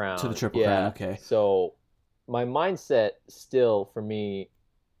into Triple Crown. to the Triple Crown. Okay. So my mindset still for me,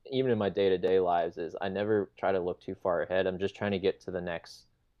 even in my day-to-day lives, is I never try to look too far ahead. I'm just trying to get to the next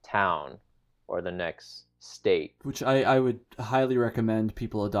town or the next state. Which I would highly recommend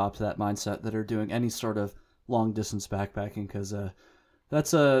people adopt that mindset that are doing any sort of long distance backpacking, because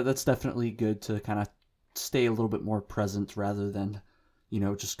that's definitely good to kind of stay a little bit more present rather than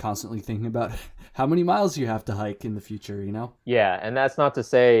just constantly thinking about how many miles you have to hike in the future. Yeah, and that's not to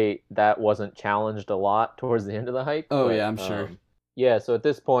say that wasn't challenged a lot towards the end of the hike. Oh but, yeah, I'm sure. Yeah, so at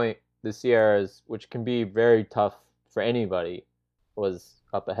this point, the Sierras, which can be very tough for anybody, was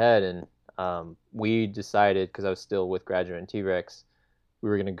up ahead, and we decided, because I was still with Graduate and T-Rex, we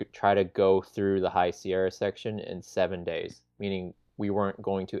were going to try to go through the High Sierra section in 7 days, meaning we weren't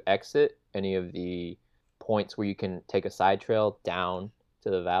going to exit any of the points where you can take a side trail down to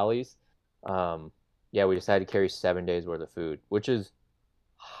the valleys. Yeah, we decided to carry 7 days worth of food, which is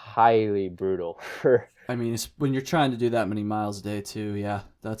highly brutal for. I mean, it's, when you're trying to do that many miles a day too, yeah,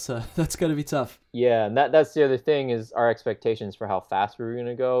 that's gotta be tough. Yeah, and that's the other thing, is our expectations for how fast we were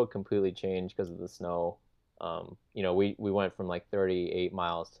gonna go completely changed because of the snow. We went from like 38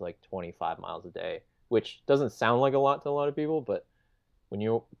 miles to like 25 miles a day, which doesn't sound like a lot to a lot of people, but when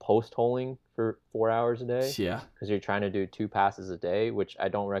you're post-holing for 4 hours a day, Yeah. because you're trying to do 2 passes a day, which I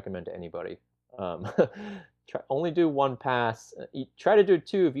don't recommend to anybody. Only do 1 pass. Try to do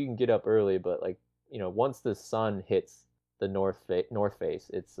 2 if you can get up early, but once the sun hits the north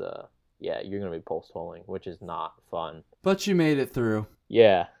face, it's you're gonna be post-holing, which is not fun. But you made it through.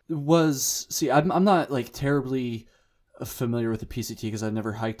 Yeah. I'm not like terribly familiar with the PCT because I've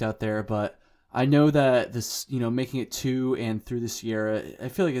never hiked out there, but I know that this, making it to and through the Sierra, I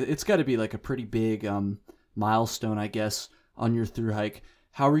feel like it's got to be like a pretty big milestone, I guess, on your through hike.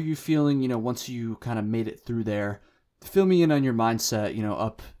 How are you feeling, once you kind of made it through there? Fill me in on your mindset,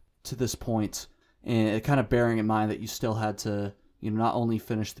 up to this point. and kind of bearing in mind that you still had to, not only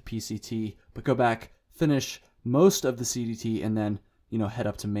finish the PCT, but go back, finish most of the CDT, and then, head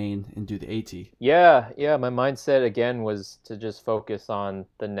up to Maine and do the AT. Yeah. My mindset again was to just focus on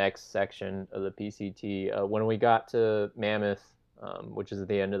the next section of the PCT. When we got to Mammoth, which is at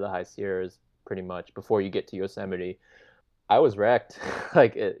the end of the High Sierras, pretty much before you get to Yosemite, I was wrecked.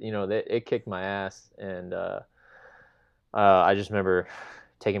 Like it kicked my ass, and I just remember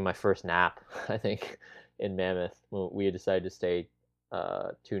taking my first nap, I think, in Mammoth. We had decided to stay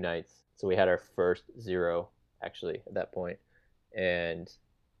 2 nights, so we had our first 0 actually at that point. And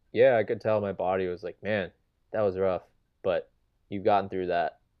yeah, I could tell my body was like, man, that was rough, but you've gotten through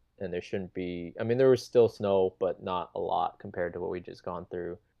that, and there shouldn't be. I mean, there was still snow, but not a lot compared to what we just gone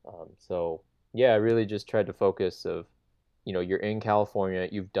through. So yeah, I really just tried to focus of, you're in California,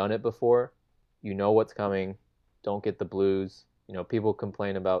 you've done it before, you know what's coming. Don't get the blues. People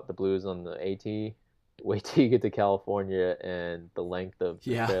complain about the blues on the AT. Wait till you get to California, and the length of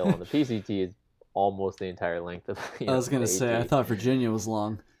the trail on the PCT is almost the entire length of. I was gonna say, I thought Virginia was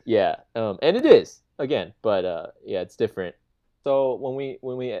long. Yeah, and it is again, but yeah, it's different. So when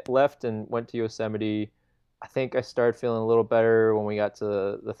we left and went to Yosemite, I think I started feeling a little better when we got to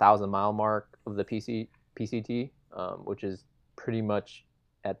the 1,000-mile mark of the PCT, which is pretty much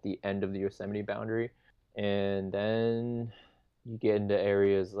at the end of the Yosemite boundary. And then you get into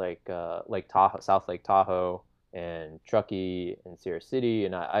areas like Lake Tahoe, South Lake Tahoe, and Truckee and Sierra City,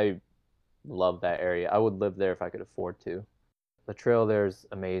 and I love that area. I would live there if I could afford to. The trail there is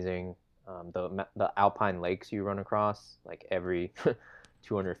amazing. The alpine lakes you run across, like every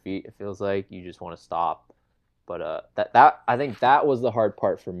 200 feet, it feels like you just want to stop. But that I think that was the hard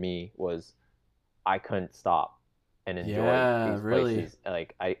part for me, was I couldn't stop and enjoy these places.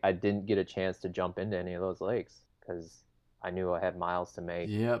 Like I didn't get a chance to jump into any of those lakes because I knew I had miles to make.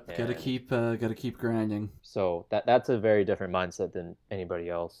 Yep, gotta keep grinding. So that's a very different mindset than anybody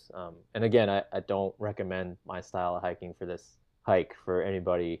else. And again, I don't recommend my style of hiking for this hike for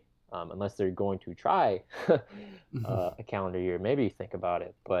anybody, unless they're going to try a calendar year. Maybe think about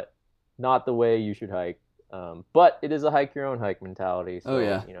it, but not the way you should hike. But it is a hike your own hike mentality. So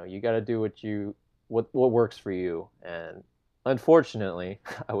you got to do what works for you. And unfortunately,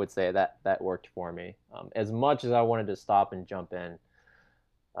 I would say that worked for me. As much as I wanted to stop and jump in,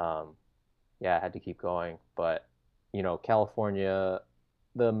 I had to keep going. But California,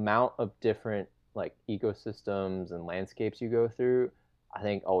 the amount of different like ecosystems and landscapes you go through, I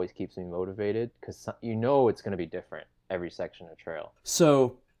think always keeps me motivated, because it's going to be different every section of trail.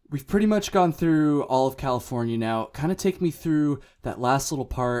 So we've pretty much gone through all of California now. Kind of take me through that last little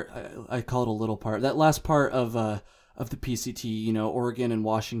part. I call it a little part. That last part of the PCT, Oregon and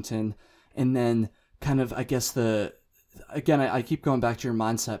Washington, and then kind of, I guess I keep going back to your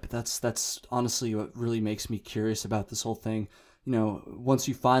mindset, but that's honestly what really makes me curious about this whole thing. Once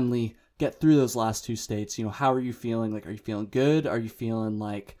you finally get through those last 2 states, how are you feeling? Like, are you feeling good? Are you feeling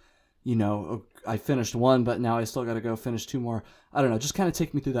like, I finished 1, but now I still got to go finish 2 more? I don't know. Just kind of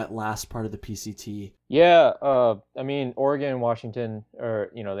take me through that last part of the PCT. Yeah. I mean, Oregon and Washington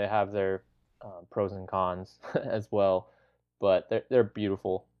they have their pros and cons as well, but they're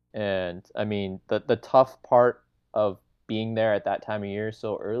beautiful. And I mean, the tough part of being there at that time of year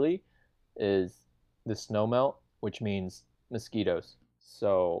so early is the snow melt, which means mosquitoes.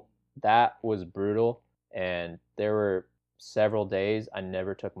 So that was brutal, and there were several days I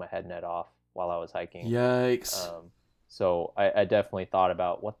never took my head net off while I was hiking. Yikes. So I definitely thought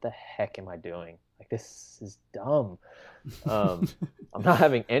about, what the heck am I doing? Like, this is dumb. I'm not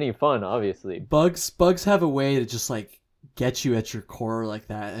having any fun, obviously. Bugs have a way to just like get you at your core like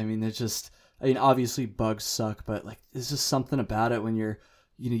that. I mean, obviously bugs suck, but like, there's just something about it when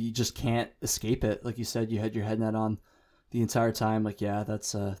you just can't escape it. Like you said, you had your head net on the entire time. Like, yeah,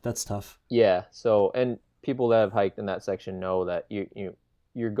 that's tough. Yeah. So, and people that have hiked in that section know that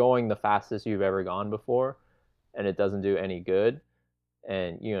you're going the fastest you've ever gone before, and it doesn't do any good.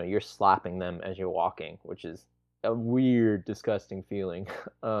 And you're slapping them as you're walking, which is a weird, disgusting feeling.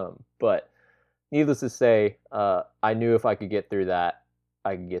 But needless to say, I knew if I could get through that,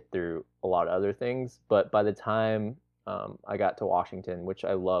 I could get through a lot of other things. But by the time I got to Washington, which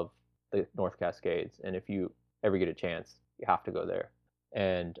I love the North Cascades, and if you ever get a chance, you have to go there.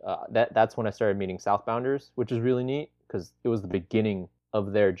 And that's when I started meeting Southbounders, which is really neat, because it was the beginning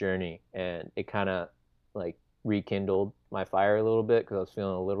of their journey, and it kind of like rekindled my fire a little bit, because I was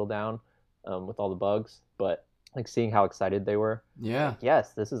feeling a little down with all the bugs. But like, seeing how excited they were, like,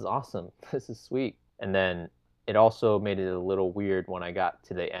 yes, this is awesome, this is sweet. And then it also made it a little weird when I got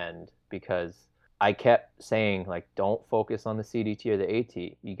to the end, because I kept saying, like, don't focus on the CDT or the AT.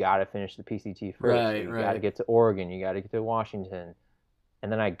 You got to finish the PCT first. Right, You right. got to get to Oregon. You got to get to Washington.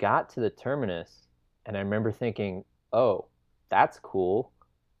 And then I got to the terminus, and I remember thinking, oh, that's cool.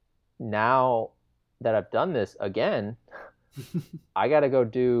 Now that I've done this again, I got to go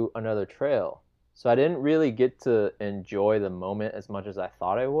do another trail. So I didn't really get to enjoy the moment as much as I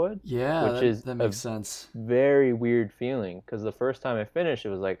thought I would. Yeah, which is that makes sense. Very weird feeling, because the first time I finished, it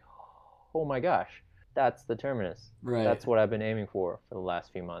was like, oh my gosh, that's the terminus. Right. That's what I've been aiming for the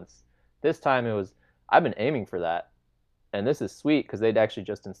last few months. This time it was, I've been aiming for that. And this is sweet because they'd actually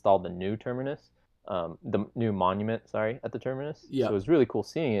just installed the new terminus, the new monument, at the terminus. Yeah. So it was really cool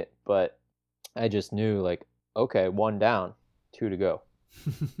seeing it, but I just knew, like, okay, 1 down, 2 to go.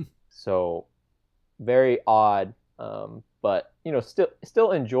 So very odd, but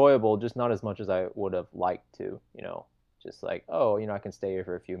still enjoyable, just not as much as I would have liked to. Just like, oh, I can stay here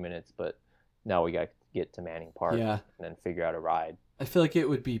for a few minutes, but now we got to get to Manning Park, yeah, and then figure out a ride. I feel like it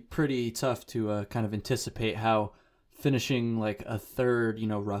would be pretty tough to kind of anticipate how finishing like a third,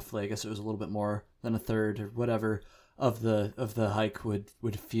 roughly, I guess it was a little bit more than a third or whatever of the hike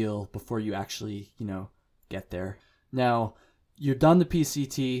would feel before you actually, get there. Now, you've done the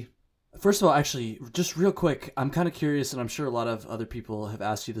PCT. First of all, actually, just real quick, I'm kind of curious, and I'm sure a lot of other people have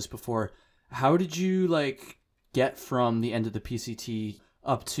asked you this before. How did you get from the end of the PCT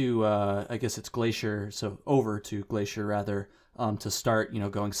up to, I guess it's Glacier, so over to Glacier rather, to start,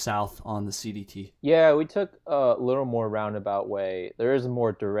 going south on the CDT? Yeah, we took a little more roundabout way. There is a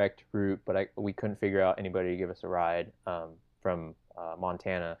more direct route, but we couldn't figure out anybody to give us a ride from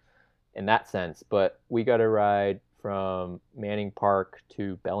Montana in that sense. But we got a ride from Manning Park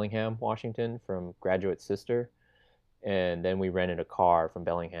to Bellingham, Washington, from Graduate's sister. And then we rented a car from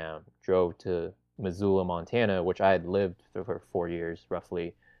Bellingham, drove to Missoula, Montana, which I had lived for 4 years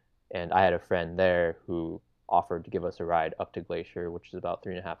roughly. And I had a friend there who offered to give us a ride up to Glacier, which is about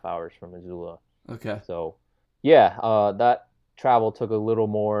 3.5 hours from Missoula. Okay. So, yeah, that travel took a little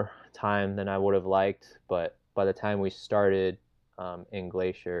more time than I would have liked. But by the time we started in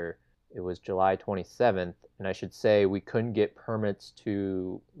Glacier, it was July 27th. And I should say we couldn't get permits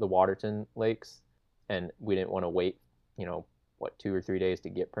to the Waterton Lakes, and we didn't want to wait, 2 or 3 days to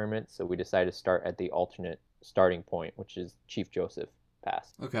get permits. So we decided to start at the alternate starting point, which is Chief Joseph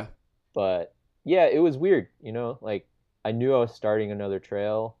Pass. Okay. But yeah, it was weird, like I knew I was starting another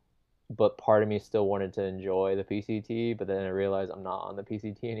trail, but part of me still wanted to enjoy the PCT, but then I realized I'm not on the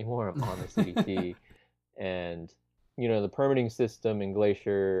PCT anymore. I'm on the CDT. And, the permitting system in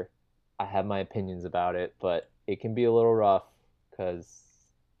Glacier, I have my opinions about it, but it can be a little rough because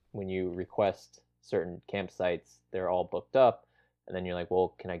when you request certain campsites, they're all booked up. And then you're like,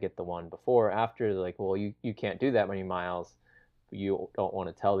 well, can I get the one before or after? They're like, well, you can't do that many miles. You don't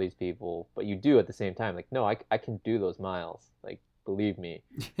want to tell these people, but you do at the same time. Like, no, I can do those miles. Like, believe me.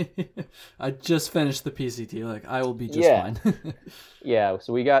 I just finished the PCT. Like, I will be just fine. Yeah.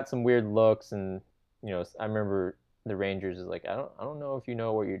 So we got some weird looks, and I remember the Rangers is like, I don't know if you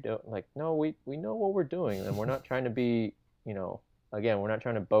know what you're doing. Like, no, we know what we're doing, and we're not trying to be, again, we're not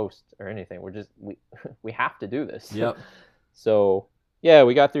trying to boast or anything. We're just we have to do this. Yep. So yeah,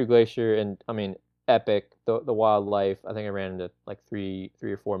 we got through Glacier, and I mean, epic. The wildlife. I think I ran into like three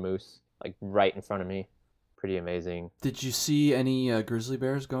or four moose like right in front of me. Pretty amazing. Did you see any grizzly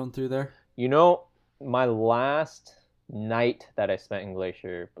bears going through there? My last night that I spent in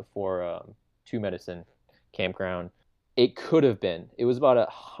Glacier before Two Medicine campground, it could have been. It was about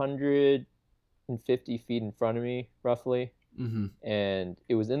 150 feet in front of me, roughly. Mm-hmm. And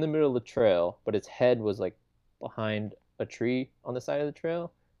it was in the middle of the trail, but its head was like behind a tree on the side of the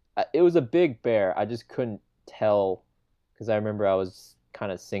trail. It was a big bear. I just couldn't tell because I remember I was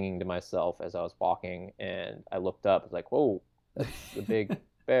kind of singing to myself as I was walking, and I looked up. It's like, whoa, that's the big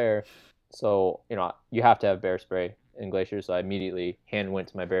bear. So, you have to have bear spray in Glacier. So I immediately went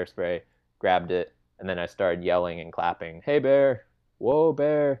to my bear spray, grabbed it, and then I started yelling and clapping, hey, bear, whoa,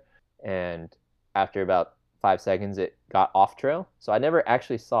 bear. And after about 5 seconds, it got off trail. So I never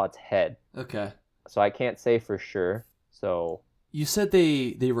actually saw its head. Okay. So I can't say for sure. So you said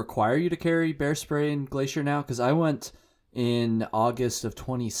they require you to carry bear spray in Glacier now? Because I went in August of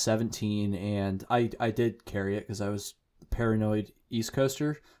 2017, and I did carry it because I was a paranoid East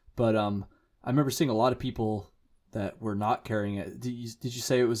Coaster. But I remember seeing a lot of people that were not carrying it. Did you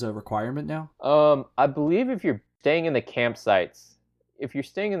say it was a requirement now? I believe if you're staying in the campsites, if you're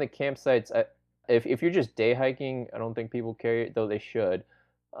just day hiking, I don't think people carry it, though they should.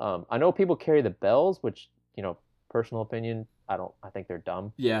 I know people carry the bells, which, personal opinion, I think they're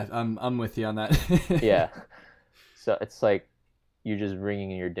dumb. Yeah, I'm with you on that. Yeah. So it's like, you're just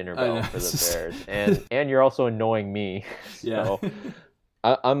ringing your dinner I bell know. for the Bears, and you're also annoying me. Yeah. So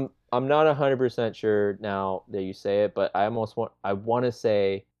I'm not 100% sure now that you say it, but I want to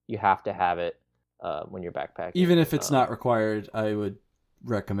say you have to have it when you're backpacking. Even if it's not required, I would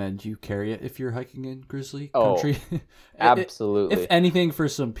recommend you carry it if you're hiking in grizzly Oh, country. absolutely. If anything, for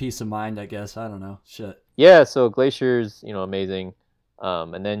some peace of mind, I guess. I don't know. Shit. Yeah, so Glacier's, amazing.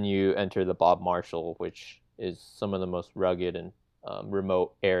 And then you enter the Bob Marshall, which is some of the most rugged and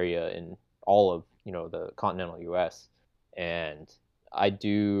remote area in all of, the continental U.S. And I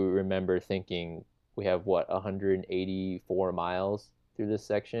do remember thinking we have, 184 miles through this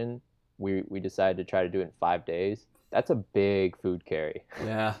section. We decided to try to do it in 5 days. That's a big food carry.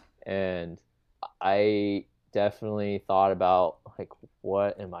 Yeah. And I definitely thought about, like,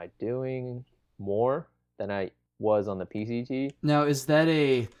 what am I doing more than I was on the PCT. Now, is that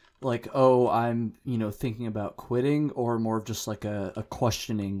a like, oh, I'm thinking about quitting, or more of just like a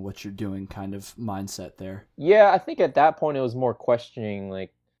questioning what you're doing kind of mindset there? Yeah, I think at that point it was more questioning,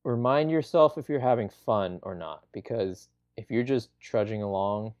 like, remind yourself if you're having fun or not. Because if you're just trudging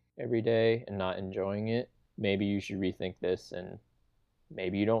along every day and not enjoying it, maybe you should rethink this and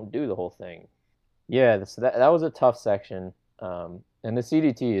maybe you don't do the whole thing. Yeah, so that was a tough section. And the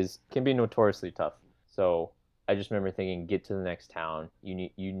CDT can be notoriously tough. So I just remember thinking, get to the next town. You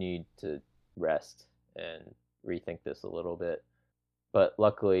need to rest and rethink this a little bit. But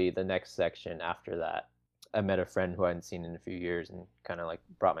luckily, the next section after that, I met a friend who I hadn't seen in a few years and kind of like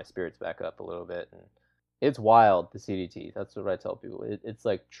brought my spirits back up a little bit. And it's wild, the CDT. That's what I tell people. It's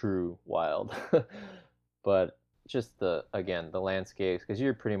like true wild. But just the landscapes, because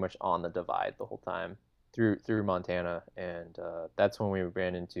you're pretty much on the divide the whole time through Montana, and that's when we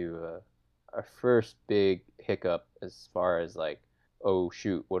ran into our first big hiccup as far as like, oh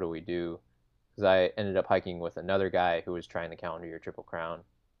shoot, what do we do? Because I ended up hiking with another guy who was trying the Calendar Year Triple Crown.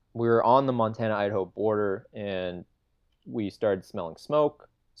 We were on the Montana-Idaho border, and we started smelling smoke.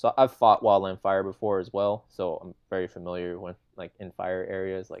 So I've fought wildland fire before as well, so I'm very familiar with, like, in fire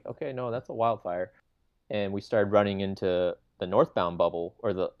areas. Like, okay, no, that's a wildfire. And we started running into the northbound bubble,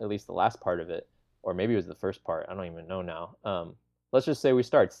 or at least the last part of it, or maybe it was the first part. I don't even know now. Let's just say we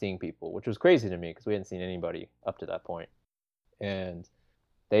started seeing people, which was crazy to me because we hadn't seen anybody up to that point. And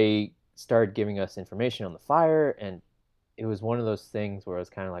they started giving us information on the fire, and it was one of those things where it was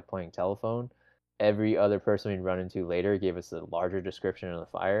kind of like playing telephone. Every other person we'd run into later gave us a larger description of the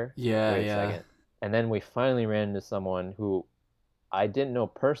fire. Yeah, Wait a yeah. second. And then we finally ran into someone who I didn't know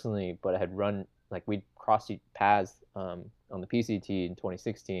personally, but had run, like, we'd crossed paths on the PCT in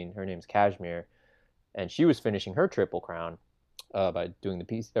 2016. Her name's Kashmir, and she was finishing her Triple Crown by doing the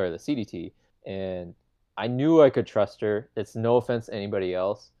CDT, and I knew I could trust her. It's no offense to anybody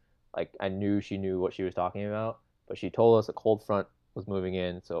else. Like, I knew she knew what she was talking about, but she told us a cold front was moving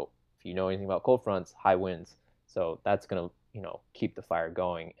in. So if you know anything about cold fronts, high winds. So that's going to, keep the fire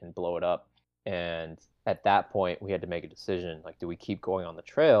going and blow it up. And at that point, we had to make a decision. Like, do we keep going on the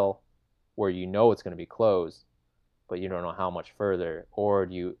trail where it's going to be closed, but you don't know how much further, or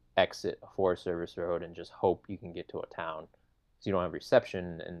do you exit a Forest Service road and just hope you can get to a town? Because you don't have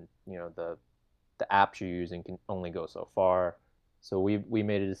reception, and the apps you're using can only go so far. So we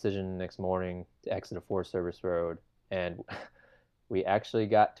made a decision the next morning to exit a Forest Service road, and we actually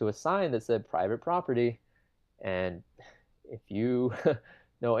got to a sign that said private property. And if you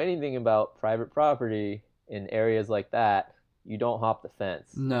know anything about private property in areas like that, you don't hop the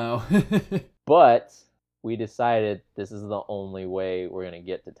fence. No. But we decided this is the only way we're going to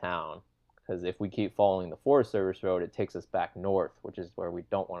get to town, because if we keep following the Forest Service road, it takes us back north, which is where we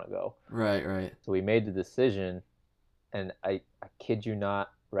don't want to go. Right, right. So we made the decision, and I kid you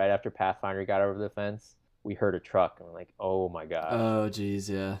not, right after Pathfinder got over the fence, we heard a truck, and we're like, oh my gosh. Oh, geez,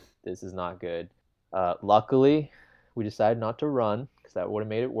 yeah. This is not good. Luckily, we decided not to run, because that would have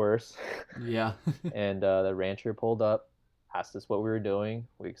made it worse. Yeah. And the rancher pulled up, asked us what we were doing.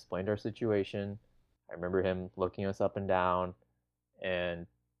 We explained our situation. I remember him looking us up and down, and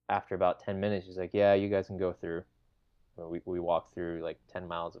after about 10 minutes, he's like, yeah, you guys can go through. We walked through like 10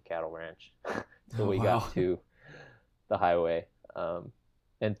 miles of cattle ranch until we got to the highway.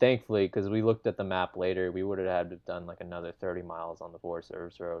 And thankfully, because we looked at the map later, we would have had to have done like another 30 miles on the Forest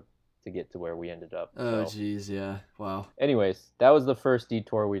Service road to get to where we ended up. Oh, geez, yeah. Wow. Anyways, that was the first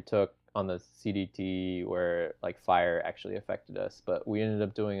detour we took on the CDT where like fire actually affected us. But we ended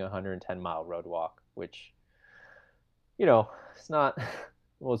up doing a 110-mile road walk, which, it's not the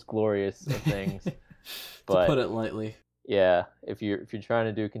most glorious of things. But to put it lightly. Yeah, if you're trying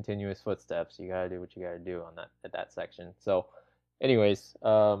to do continuous footsteps, you gotta do what you gotta do at that section. So, anyways,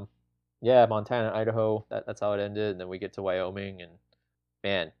 Yeah, Montana, Idaho. That's how it ended, and then we get to Wyoming, and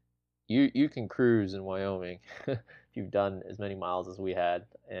man, you can cruise in Wyoming if you've done as many miles as we had,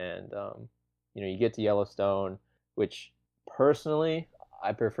 and you get to Yellowstone, which personally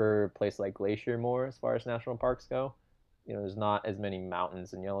I prefer a place like Glacier more as far as national parks go. There's not as many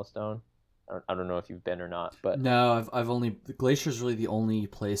mountains in Yellowstone. I don't know if you've been or not, but No, I've only the Glacier's really the only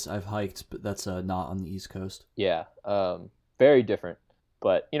place I've hiked, but that's not on the East Coast. yeah, very different.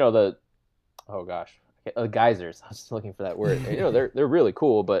 But the oh gosh, geysers. I was just looking for that word. They're really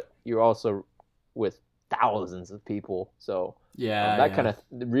cool, but you're also with thousands of people, so that kind of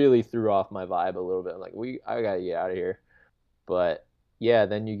really threw off my vibe a little bit. I'm like, I gotta get out of here. But yeah,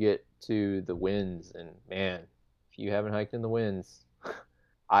 then you get to the winds, and man, if you haven't hiked in the winds,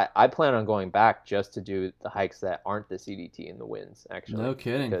 I plan on going back just to do the hikes that aren't the CDT in the winds. Actually, no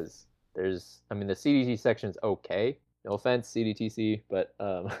kidding. Because the CDT section's okay. No offense, CDTC, but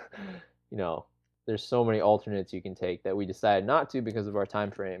there's so many alternates you can take that we decided not to because of our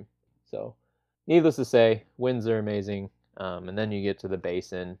time frame. So, needless to say, winds are amazing. And then you get to the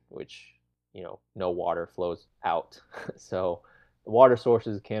basin, which no water flows out. So the water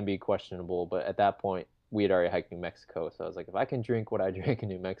sources can be questionable, but at that point we had already hiked New Mexico, so I was like, if I can drink what I drank in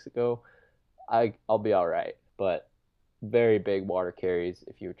New Mexico, I'll be all right. But very big water carries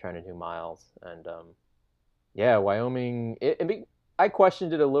if you're trying to do miles. And yeah, Wyoming, I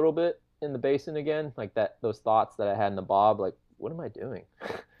questioned it a little bit in the basin again, like those thoughts that I had in the Bob, like, what am I doing?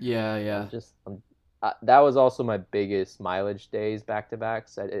 Yeah. That was also my biggest mileage days back to back.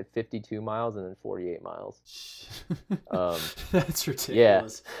 So I did 52 miles and then 48 miles. That's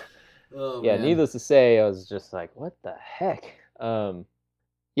ridiculous. Yeah. Oh, yeah. Man. Needless to say, I was just like, what the heck?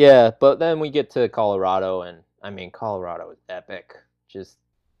 Yeah. But then we get to Colorado, and Colorado is epic.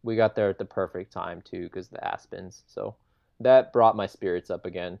 We got there at the perfect time too, because the aspens. So that brought my spirits up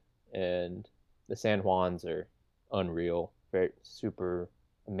again. And the San Juans are unreal. Very super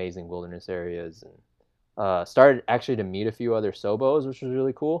amazing wilderness areas, and started actually to meet a few other Sobos, which was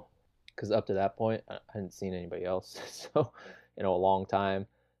really cool, because up to that point I hadn't seen anybody else so a long time.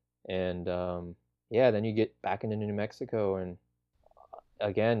 And yeah, then you get back into New Mexico, and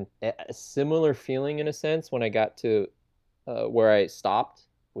again a similar feeling in a sense when I got to where I stopped,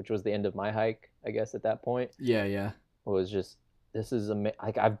 which was the end of my hike, I guess, at that point. Yeah. It was just, this is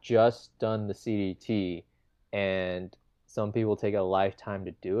like, I've just done the CDT, and some people take a lifetime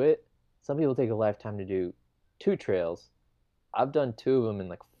to do it. Some people take a lifetime to do 2 trails. I've done 2 of them in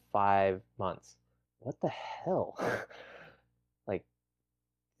like 5 months. What the hell? Like,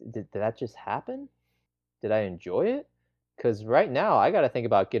 did that just happen? Did I enjoy it? Because right now I got to think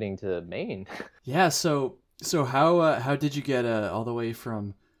about getting to Maine. Yeah. So how did you get all the way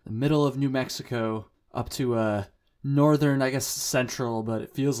from the middle of New Mexico up to northern, I guess central, but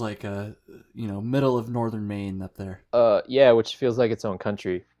it feels like middle of northern Maine up there? Yeah, which feels like its own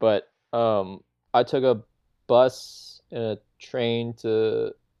country. But I took a bus and a train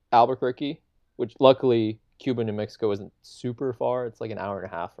to Albuquerque, which luckily Cuba, New Mexico isn't super far. It's like an hour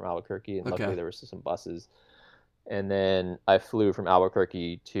and a half from Albuquerque, and luckily there were some buses. And then I flew from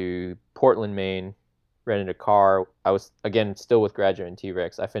Albuquerque to Portland, Maine, rented a car. I was, again, still with Graduate and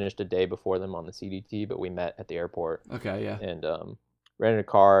T-Rex. I finished a day before them on the CDT, but we met at the airport. Okay, yeah. And rented a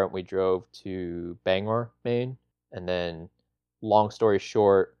car, and we drove to Bangor, Maine. And then, long story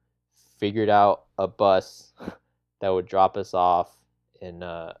short, figured out a bus that would drop us off in,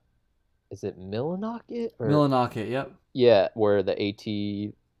 is it Millinocket? Millinocket, yep. Yeah, where the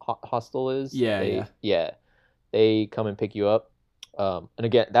AT hostel is. Yeah. They come and pick you up. And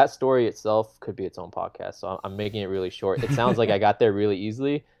again, that story itself could be its own podcast, so I'm making it really short. It sounds like I got there really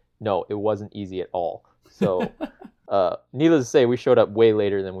easily. No, it wasn't easy at all. So, needless to say, we showed up way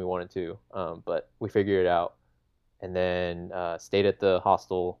later than we wanted to, but we figured it out. And then stayed at the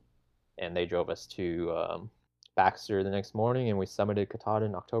hostel, and they drove us to Baxter the next morning, and we summited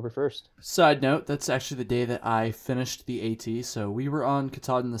Katahdin October 1st. Side note, that's actually the day that I finished the AT, so we were on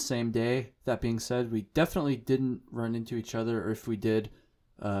Katahdin the same day. That being said, we definitely didn't run into each other, or if we did,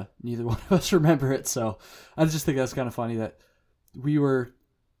 neither one of us remember it, so I just think that's kind of funny that we were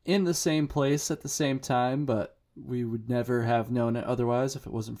in the same place at the same time, but we would never have known it otherwise if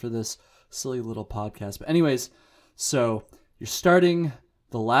it wasn't for this silly little podcast. But anyways, so you're starting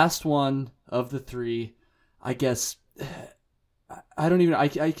the last one of the 3. I guess I don't even. I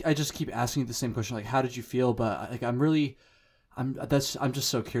just keep asking you the same question, like, how did you feel? But like, I'm just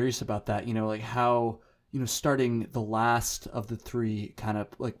so curious about that. Like how starting the last of the 3 kind of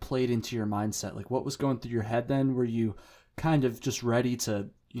like played into your mindset. Like, what was going through your head then? Were you kind of just ready to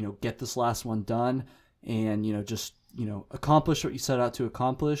get this last one done and just accomplish what you set out to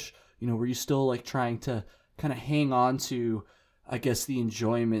accomplish? were you still like trying to kind of hang on to, I guess, the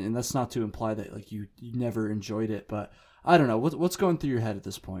enjoyment? And that's not to imply that like you never enjoyed it, but I don't know, what's going through your head at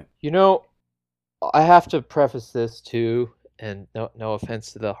this point? I have to preface this too, and no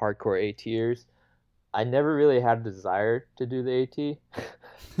offense to the hardcore ATers, I never really had a desire to do the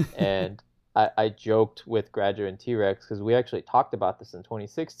AT. And I joked with Graduate and T-Rex because we actually talked about this in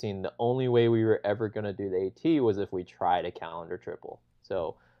 2016. The only way we were ever going to do the AT was if we tried a calendar triple.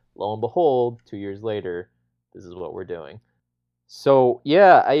 So lo and behold, 2 years later, this is what we're doing. So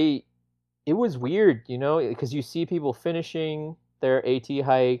yeah, it was weird, because you see people finishing their AT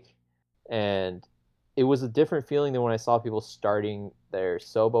hike, and it was a different feeling than when I saw people starting their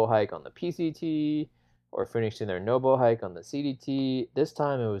Sobo hike on the PCT or finishing their Nobo hike on the CDT. This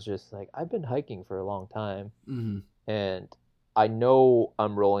time it was just like, I've been hiking for a long time, and I know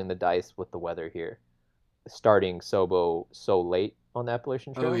I'm rolling the dice with the weather here, starting Sobo so late on the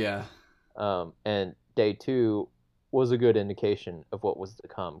Appalachian Trail. Oh, yeah. And day 2 was a good indication of what was to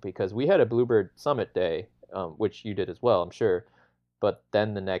come, because we had a Bluebird Summit day, which you did as well, I'm sure. But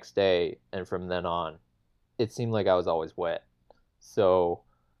then the next day, and from then on, it seemed like I was always wet. So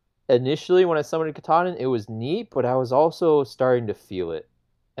initially when I summited Katahdin, it was neat, but I was also starting to feel it.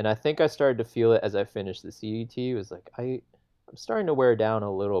 And I think I started to feel it as I finished the CDT. It was like, I'm starting to wear down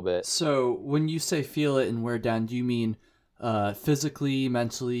a little bit. So when you say feel it and wear down, do you mean physically,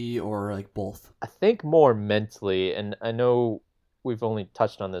 mentally, or like both? I think more mentally, and I know we've only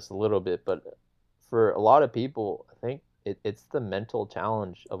touched on this a little bit, but for a lot of people, I think it's the mental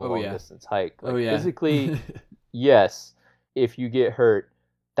challenge of a long distance hike. Like, physically, yes, if you get hurt,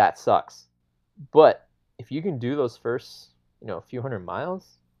 that sucks. But if you can do those first, a few hundred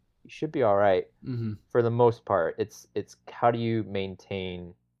miles, you should be all right. For the most part. It's how do you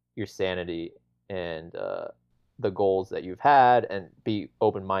maintain your sanity and the goals that you've had, and be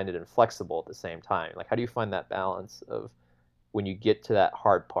open-minded and flexible at the same time. Like, how do you find that balance of when you get to that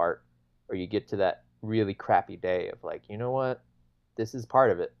hard part, or you get to that really crappy day of like, you know what, this is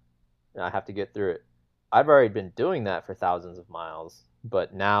part of it and I have to get through it. I've already been doing that for thousands of miles,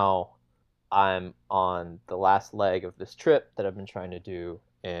 but now I'm on the last leg of this trip that I've been trying to do,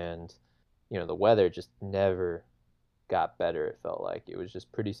 and the weather just never got better. It felt like it was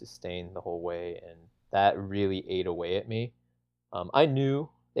just pretty sustained the whole way, and that really ate away at me. I knew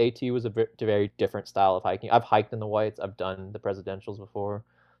the AT was a very different style of hiking. I've hiked in the whites, I've done the presidentials before,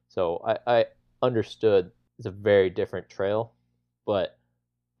 so I understood it's a very different trail. But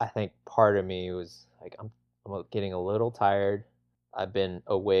I think part of me was like, I'm getting a little tired. I've been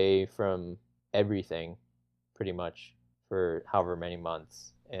away from everything pretty much for however many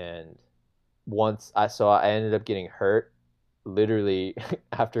months, and I ended up getting hurt literally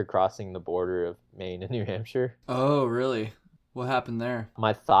after crossing the border of Maine and New Hampshire. Oh, really? What happened there?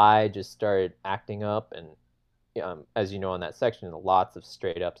 My thigh just started acting up, and as you know, on that section, lots of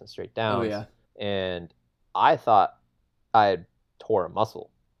straight ups and straight downs. Oh, yeah. And I thought I had tore a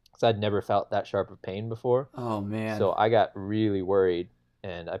muscle, because I'd never felt that sharp of pain before. Oh, man. So I got really worried,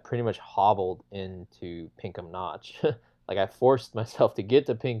 and I pretty much hobbled into Pinkham Notch. Like, I forced myself to get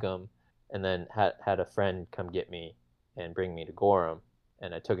to Pinkham, and then had a friend come get me and bring me to Gorham.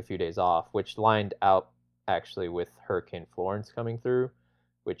 And I took a few days off, which lined out actually with Hurricane Florence coming through,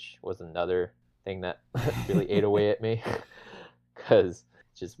 which was another thing that really ate away at me, because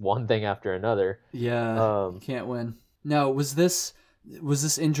just one thing after another. Yeah, you can't win. Now, was this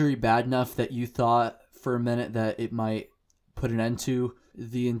injury bad enough that you thought for a minute that it might put an end to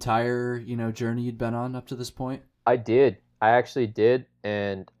the entire, journey you'd been on up to this point? I did. I actually did.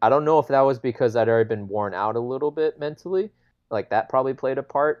 And I don't know if that was because I'd already been worn out a little bit mentally. Like, that probably played a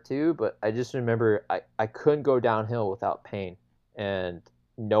part too. But I just remember I couldn't go downhill without pain. And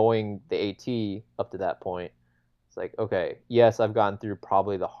knowing the AT up to that point, it's like, okay, yes, I've gone through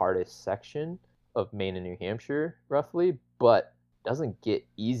probably the hardest section of Maine and New Hampshire, roughly, but it doesn't get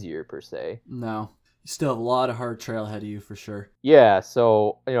easier per se. No. You still have a lot of hard trail ahead of you for sure. Yeah,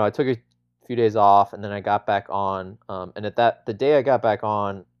 so, I took a few days off, and then I got back on. And the day I got back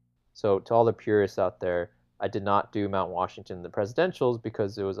on, so to all the purists out there, I did not do Mount Washington, the presidentials,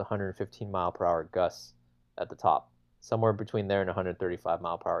 because it was 115 mile per hour gusts at the top. Somewhere between there and 135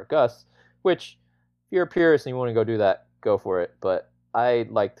 mile per hour gusts, which, if you're a purist and you want to go do that, go for it. But I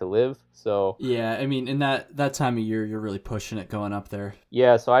like to live, so... Yeah, I mean, in that time of year, you're really pushing it going up there.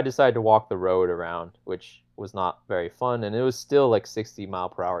 Yeah, so I decided to walk the road around, which was not very fun, and it was still like 60 mile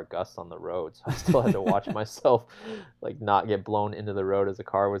per hour gusts on the road, so I still had to watch myself like not get blown into the road as a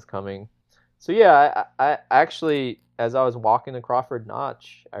car was coming. So yeah, I actually, as I was walking the Crawford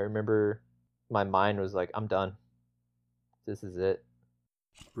Notch, I remember my mind was like, I'm done. This is it.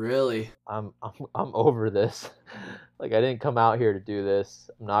 Really? I'm over this. Like, I didn't come out here to do this.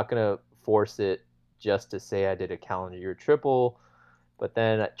 I'm not gonna force it just to say I did a calendar year triple. But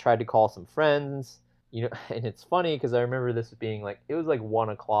then I tried to call some friends, and it's funny because I remember this being like it was like 1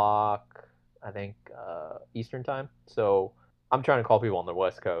 o'clock, I think, Eastern time. So I'm trying to call people on the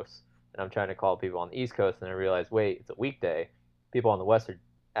West Coast, and I'm trying to call people on the East Coast, and I realize, wait, it's a weekday. People on the West are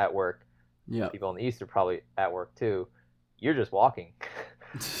at work. Yeah. People on the East are probably at work too. You're just walking.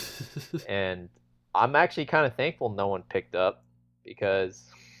 And I'm actually kind of thankful no one picked up because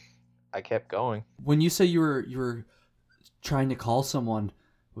I kept going. When you say you were trying to call someone,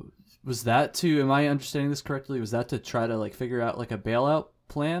 was that to, am I understanding this correctly? Was that to try to like figure out like a bailout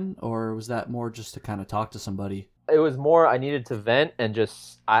plan, or was that more just to kind of talk to somebody? It was more I needed to vent and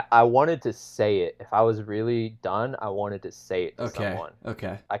just I wanted to say it. If I was really done, I wanted to say it to someone.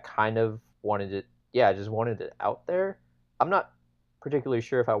 Okay. I kind of wanted it. Yeah, I just wanted it out there. I'm not particularly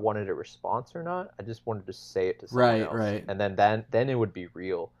sure if I wanted a response or not. I just wanted to say it to someone else. Right. And then it would be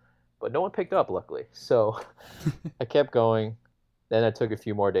real. But no one picked up, luckily. So I kept going. Then I took a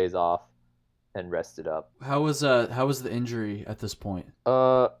few more days off and rested up. How was the injury at this point?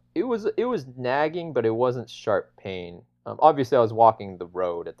 It was nagging, but it wasn't sharp pain. Obviously, I was walking the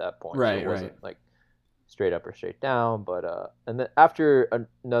road at that point, Right, so it wasn't like straight up or straight down. But and then after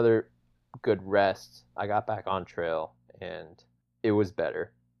another good rest, I got back on trail, and it was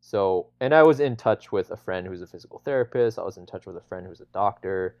better. So, and I was in touch with a friend who's a physical therapist. I was in touch with a friend who's a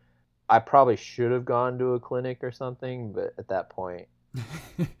doctor. I probably should have gone to a clinic or something, but at that point,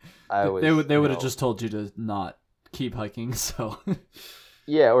 I was. They would have just told you to not keep hiking. So.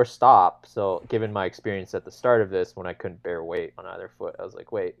 Yeah, or stop. So, given my experience at the start of this, when I couldn't bear weight on either foot, I was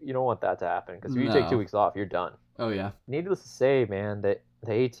like, wait, you don't want that to happen, because if you take 2 weeks off, you're done. Oh yeah. Needless to say, man, that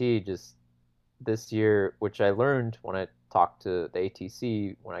the AT just this year, which I learned when I talked to the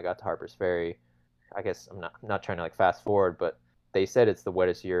ATC when I got to Harper's Ferry. I guess I'm not trying to like fast forward, but they said it's the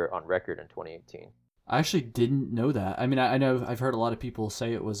wettest year on record in 2018. I actually didn't know that. I mean, I know I've heard a lot of people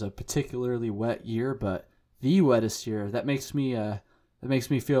say it was a particularly wet year, but the wettest year, that makes me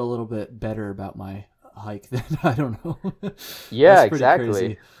feel a little bit better about my hike than I don't know. Yeah, exactly.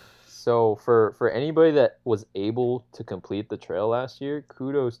 Crazy. So for anybody that was able to complete the trail last year,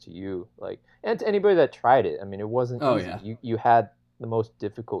 kudos to you. Like, and to anybody that tried it. I mean, it wasn't easy. Yeah. You had the most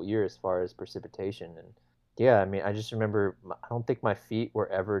difficult year as far as precipitation, and yeah, I mean, I just remember I don't think my feet were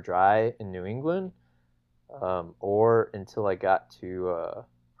ever dry in New England, or until I got to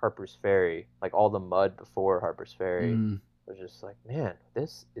Harper's Ferry. Like all the mud before Harper's Ferry was just like, man,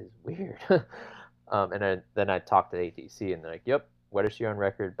 this is weird. And then I talked to the ATC, and they're like, yep, wettest year on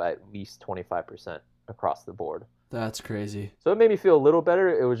record by at least 25% across the board. That's crazy. So it made me feel a little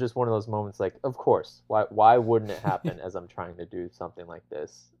better. It was just one of those moments like, of course, why wouldn't it happen as I'm trying to do something like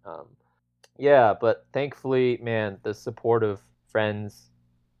this? Yeah, but thankfully, man, the support of friends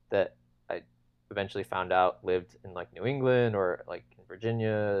that I eventually found out lived in like New England or like in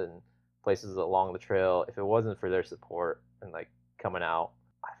Virginia and places along the trail, if it wasn't for their support and like coming out,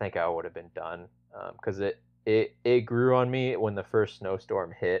 I think I would have been done. Because it grew on me when the first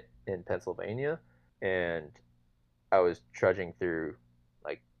snowstorm hit in Pennsylvania, and I was trudging through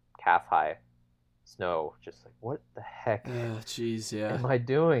like calf high snow, just like, what the heck am I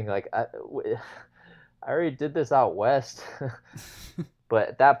doing? Like I already did this out west. But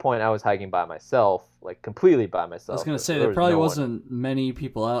at that point I was hiking by myself, like completely by myself. I was gonna say there probably wasn't many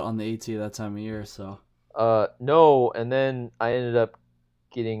people out on the AT that time of year, so no. And then I ended up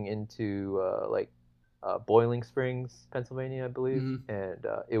getting into Boiling Springs, Pennsylvania, I believe. And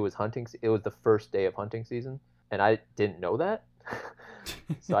it was the first day of hunting season, and I didn't know that.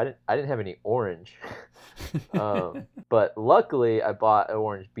 So I didn't have any orange. But luckily I bought an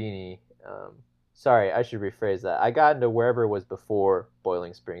orange beanie. Sorry, I should rephrase that. I got into wherever it was before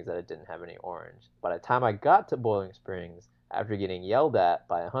Boiling Springs that I didn't have any orange. By the time I got to Boiling Springs, after getting yelled at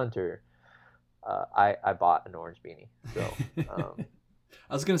by a hunter, I bought an orange beanie. So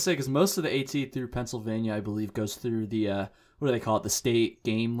I was going to say, because most of the AT through Pennsylvania, I believe, goes through the, what do they call it, the state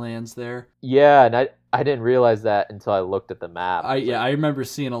game lands there. Yeah, and I didn't realize that until I looked at the map. I remember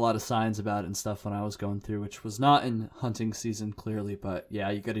seeing a lot of signs about it and stuff when I was going through, which was not in hunting season, clearly, but yeah,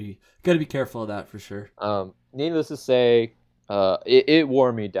 you gotta be careful of that for sure. Needless to say, it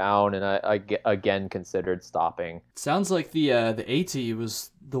wore me down, and I again considered stopping. Sounds like the AT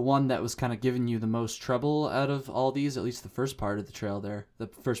was the one that was kind of giving you the most trouble out of all these, at least the first part of the trail there, the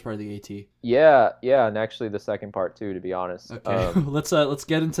first part of the AT. Yeah, and actually the second part too, to be honest. Okay, let's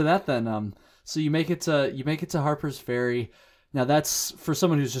get into that then. So you make it to Harper's Ferry. Now that's for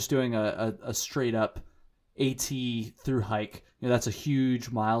someone who's just doing a straight up AT through hike. That's a huge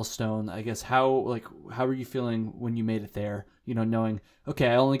milestone. I guess how were you feeling when you made it there? Knowing, okay,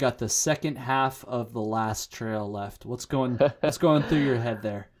 I only got the second half of the last trail left. What's going through your head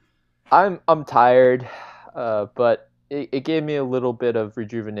there? I'm tired, but it gave me a little bit of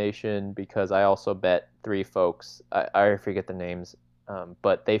rejuvenation because I also bet 3 folks. I forget the names,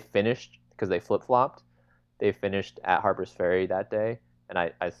 but they finished because they flip-flopped. They finished at Harper's Ferry that day, and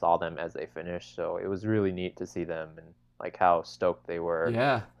I saw them as they finished, so it was really neat to see them and like how stoked they were.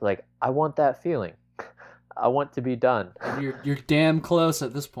 Yeah. Like, I want that feeling. I want to be done. You're damn close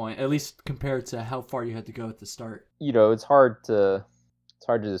at this point, at least compared to how far you had to go at the start. It's hard to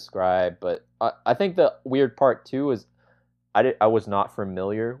describe, but I think the weird part too is I was not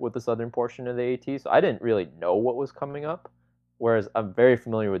familiar with the southern portion of the AT, so I didn't really know what was coming up. Whereas I'm very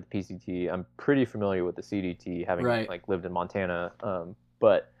familiar with the PCT. I'm pretty familiar with the CDT, having like lived in Montana.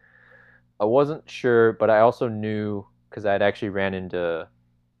 But I wasn't sure. But I also knew because I had actually ran into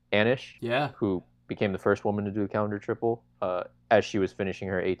Anish, who became the first woman to do the calendar triple, as she was finishing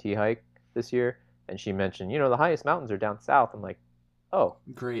her AT hike this year, and she mentioned, the highest mountains are down south. I'm like, oh,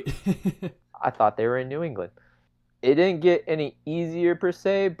 great. I thought they were in New England. It didn't get any easier per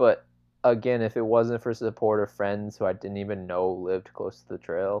se, but again, if it wasn't for support of friends who I didn't even know lived close to the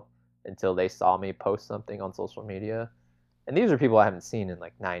trail until they saw me post something on social media, and these are people I haven't seen in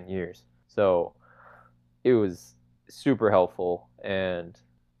like 9 years, so it was super helpful. And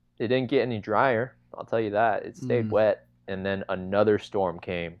it didn't get any drier, I'll tell you that. It stayed wet, and then another storm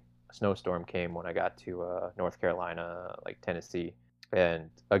came. A snowstorm came when I got to North Carolina, like Tennessee, and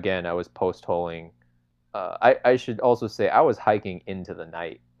again I was post-holing. I should also say I was hiking into the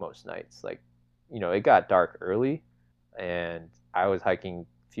night most nights. Like, it got dark early, and I was hiking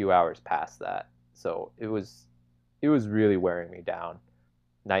a few hours past that. So it was really wearing me down.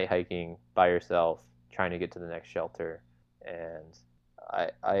 Night hiking by yourself, trying to get to the next shelter, and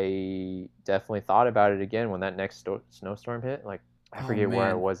I definitely thought about it again when that next snowstorm hit. Like, I forget where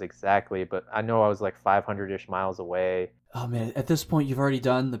I was exactly, but I know I was like 500-ish miles away. Oh, man. At this point, you've already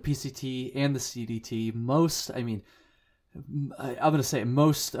done the PCT and the CDT. I'm going to say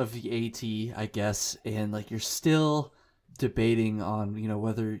most of the AT, I guess, and, like, you're still debating on,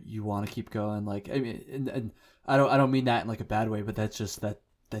 whether you want to keep going. Like, I mean, and I don't mean that in, like, a bad way, but that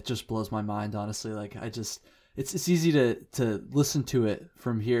just blows my mind, honestly. Like, it's easy to listen to it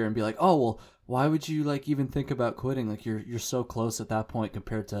from here and be like, oh, well, why would you, like, even think about quitting? Like, you're so close at that point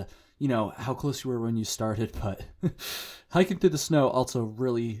compared to, how close you were when you started. But hiking through the snow also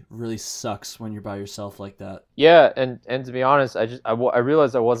really, really sucks when you're by yourself like that. Yeah, and to be honest, I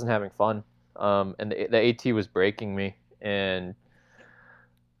realized I wasn't having fun, and the AT was breaking me, and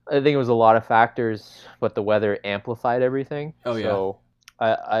I think it was a lot of factors, but the weather amplified everything. Oh yeah. So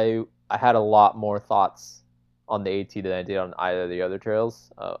I had a lot more thoughts on the AT than I did on either of the other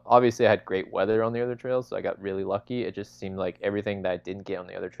trails. Obviously, I had great weather on the other trails, so I got really lucky. It just seemed like everything that I didn't get on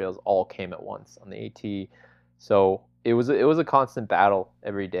the other trails all came at once on the AT. So it was a constant battle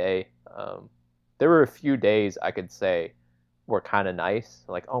every day. There were a few days I could say were kind of nice,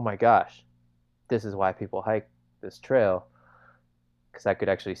 like, oh my gosh, this is why people hike this trail, because I could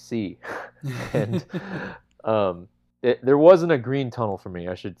actually see. And there wasn't a green tunnel for me,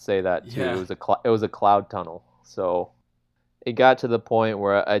 I should say that too. Yeah. It was a cloud tunnel. So it got to the point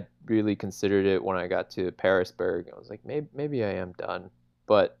where I really considered it when I got to Parisburg. I was like, maybe I am done,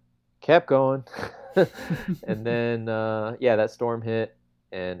 but kept going. And then that storm hit,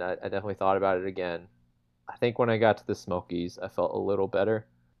 and I definitely thought about it again. I think when I got to the Smokies, I felt a little better,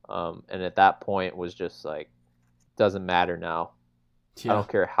 and at that point was just like, doesn't matter now. Yeah. I don't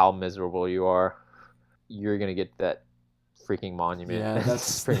care how miserable you are, you're gonna get that freaking monument. Yeah, that's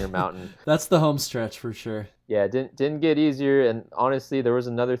Springer Mountain. That's the home stretch for sure. Yeah, it didn't get easier. And honestly, there was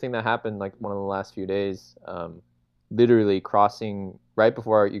another thing that happened like one of the last few days. Literally crossing right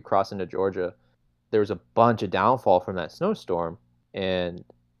before you cross into Georgia, there was a bunch of downfall from that snowstorm, and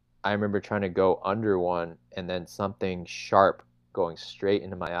I remember trying to go under one, and then something sharp going straight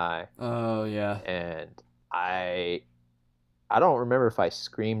into my eye. Oh yeah. And I don't remember if I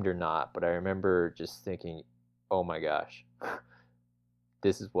screamed or not, but I remember just thinking, oh my gosh,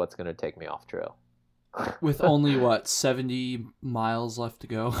 this is what's going to take me off trail. With only, 70 miles left to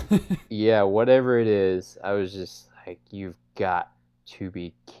go? Yeah, whatever it is, I was just like, you've got to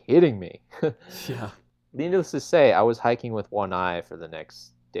be kidding me. Yeah. Needless to say, I was hiking with one eye for the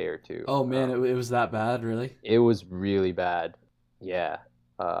next day or two. Oh man, it was that bad, really? It was really bad. Yeah.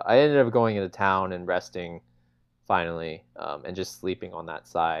 I ended up going into town and resting finally, and just sleeping on that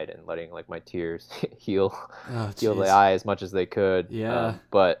side and letting like my tears heal the eye as much as they could. Yeah.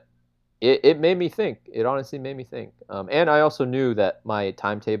 But it made me think. It honestly made me think. And I also knew that my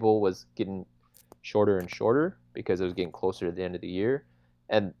timetable was getting shorter and shorter because it was getting closer to the end of the year.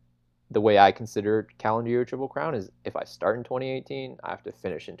 And the way I consider calendar year Triple Crown is if I start in 2018, I have to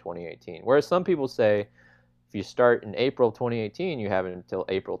finish in 2018. Whereas some people say if you start in April 2018, you have it until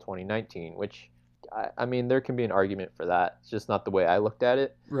April 2019, which I mean, there can be an argument for that. It's just not the way I looked at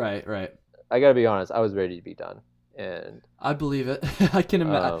it. Right, right. I got to be honest, I was ready to be done. And I believe it. I can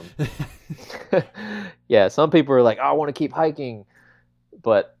imagine. Yeah, some people are like, oh, I want to keep hiking,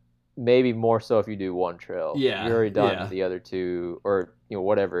 but maybe more so if you do one trail. Yeah, You're already done yeah. the other two, or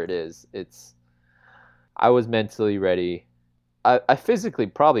whatever it is. I was mentally ready. I physically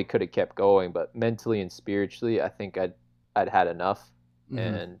probably could have kept going, but mentally and spiritually, I think I'd had enough,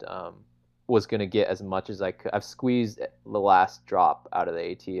 and was gonna get as much as I could. I've squeezed the last drop out of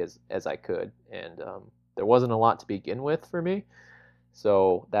the AT as I could, and there wasn't a lot to begin with for me,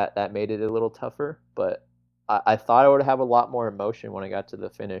 so that made it a little tougher. But I thought I would have a lot more emotion when I got to the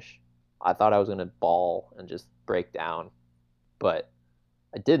finish. I thought I was gonna bawl and just break down, but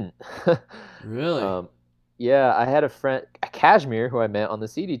I didn't. Really? Yeah, I had a friend, Kashmir, who I met on the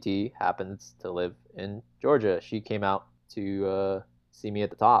CDT, happens to live in Georgia. She came out to see me at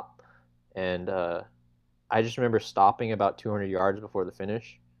the top, and I just remember stopping about 200 yards before the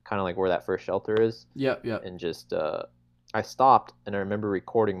finish, kind of like where that first shelter is. Yep, yep. And just I stopped, and I remember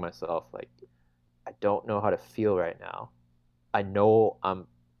recording myself like, I don't know how to feel right now. I know I'm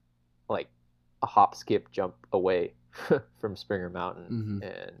like a hop, skip, jump away from Springer Mountain,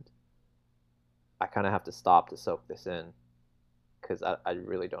 and I kind of have to stop to soak this in because I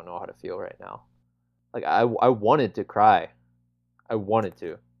really don't know how to feel right now. Like I wanted to cry. I wanted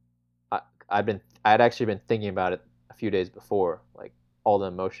to. I had actually been thinking about it a few days before, like all the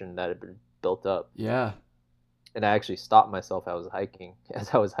emotion that had been built up. Yeah. And I actually stopped myself as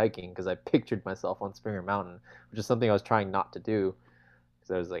I was hiking because I pictured myself on Springer Mountain, which is something I was trying not to do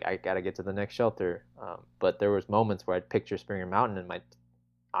because I was like, I gotta get to the next shelter. But there was moments where I'd picture Springer Mountain and my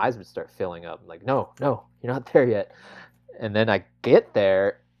eyes would start filling up. I'm like, no, you're not there yet. And then I get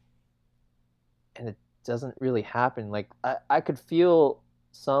there and it doesn't really happen. Like I could feel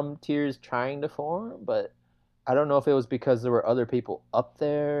some tears trying to form, but I don't know if it was because there were other people up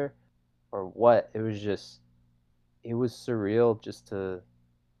there or what. It was surreal just to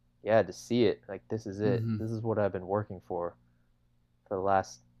see it. Like, this is it. This is what I've been working for the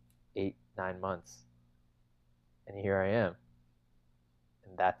last 8-9 months. And here I am.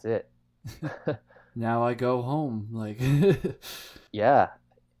 And that's it. Now I go home. Like, yeah,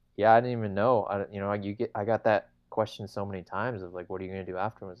 I didn't even know. I got that question so many times of like, what are you gonna do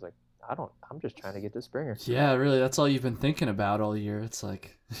afterwards? Like, I'm just trying to get to Springer. Yeah, really, that's all you've been thinking about all year. It's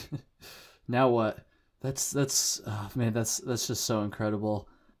like, now what? That's oh, man, that's just so incredible.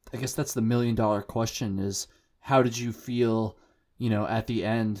 I guess that's the $1 million question: is how did you feel, at the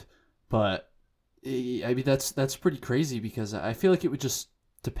end? But I mean, that's pretty crazy because I feel like it would just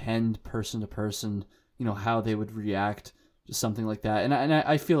depend person to person, how they would react to something like that. And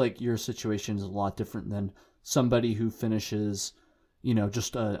I feel like your situation is a lot different than somebody who finishes,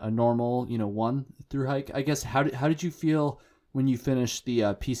 just a normal, one through hike. I guess how did you feel when you finished the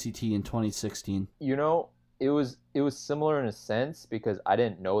PCT in 2016? It was similar in a sense because I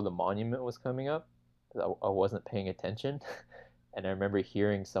didn't know the monument was coming up. I wasn't paying attention. And I remember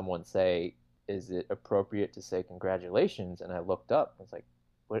hearing someone say, is it appropriate to say congratulations? And I looked up. I was like,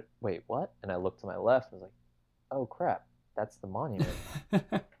 wait, what? And I looked to my left. I was like, oh, crap. That's the monument.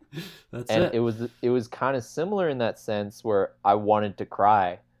 And it was kind of similar in that sense where I wanted to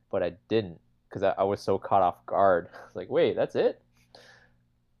cry, but I didn't because I was so caught off guard. I was like, wait, that's it?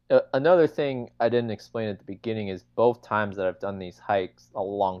 Another thing I didn't explain at the beginning is both times that I've done these hikes, a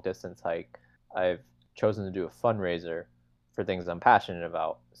long distance hike, I've chosen to do a fundraiser for things I'm passionate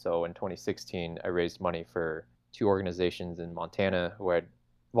about. So in 2016, I raised money for 2 organizations in Montana who I'd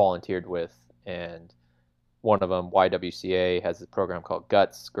volunteered with, and one of them, YWCA, has a program called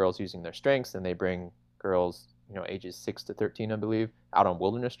GUTS, Girls Using Their Strengths, and they bring girls, ages 6 to 13, I believe, out on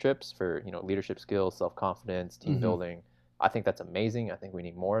wilderness trips for, leadership skills, self-confidence, team building. I think that's amazing. I think we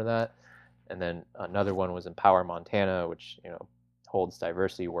need more of that. And then another one was Empower Montana, which, holds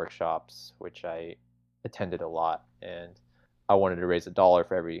diversity workshops, which I attended a lot. And I wanted to raise $1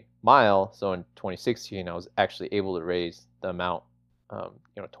 for every mile. So in 2016, I was actually able to raise the amount,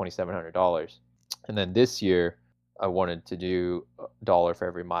 $2,700. And then this year, I wanted to do $1 for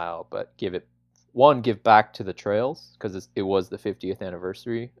every mile, but give back to the trails because it was the 50th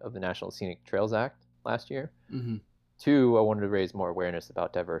anniversary of the National Scenic Trails Act last year. 2, I wanted to raise more awareness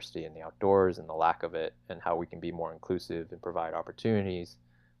about diversity in the outdoors and the lack of it and how we can be more inclusive and provide opportunities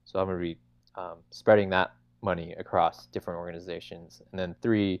So I'm going to be spreading that money across different organizations. And then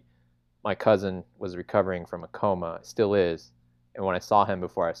 3, my cousin was recovering from a coma, still is. And when I saw him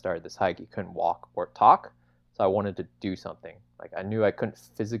before I started this hike, he couldn't walk or talk. So I wanted to do something. Like, I knew I couldn't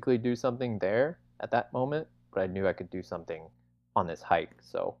physically do something there at that moment, but I knew I could do something on this hike.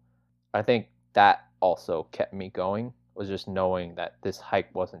 So I think that also kept me going, was just knowing that this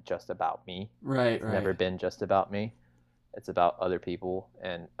hike wasn't just about me. Right, It's never been just about me. It's about other people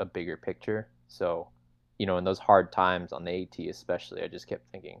and a bigger picture. So, you know, in those hard times on the AT especially, I just kept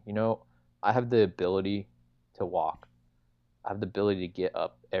thinking, you know, I have the ability to walk. I have the ability to get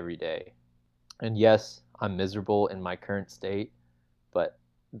up every day. And yes, I'm miserable in my current state, but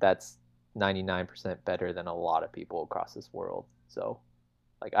that's 99% better than a lot of people across this world. So,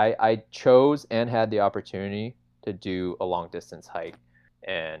 like, I chose and had the opportunity to do a long distance hike.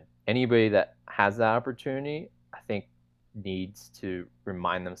 And anybody that has that opportunity, I think, needs to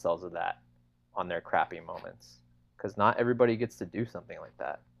remind themselves of that on their crappy moments. Because not everybody gets to do something like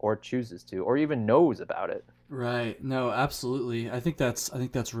that, or chooses to, or even knows about it. Right. No, absolutely. I think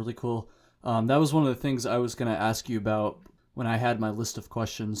that's really cool. That was one of the things I was going to ask you about when I had my list of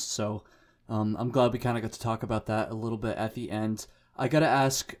questions. So I'm glad we kind of got to talk about that a little bit at the end. I got to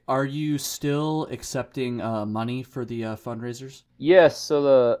ask, are you still accepting money for the fundraisers? Yes.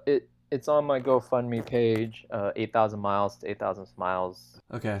 So it's on my GoFundMe page, 8,000 miles to 8,000 smiles.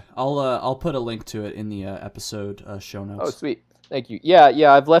 Okay, I'll put a link to it in the episode show notes. Oh, sweet. Thank you.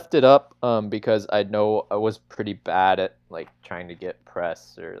 Yeah, I've left it up because I know I was pretty bad at like trying to get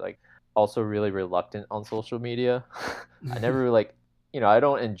press, or like also really reluctant on social media. I never like, I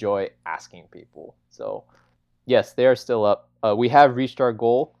don't enjoy asking people. So yes, they are still up. We have reached our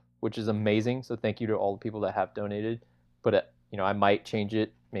goal, which is amazing. So thank you to all the people that have donated. But I might change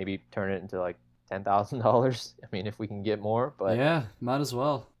it, maybe turn it into like $10,000. I mean, if we can get more, but yeah, might as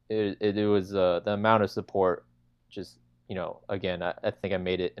well. It was the amount of support. Just again, I think I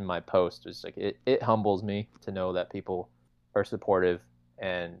made it in my post. It's like it humbles me to know that people are supportive,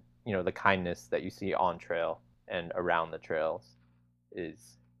 and the kindness that you see on trail and around the trails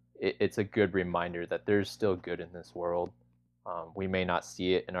it's a good reminder that there's still good in this world. We may not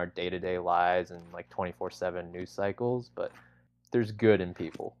see it in our day-to-day lives and like 24/7 news cycles, but there's good in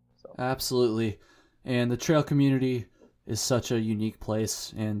people. So. Absolutely. And the trail community is such a unique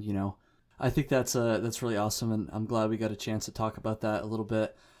place, and I think that's really awesome, and I'm glad we got a chance to talk about that a little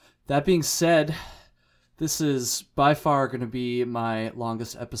bit. That being said, this is by far going to be my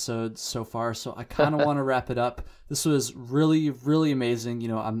longest episode so far, so I kind of want to wrap it up. This was really, really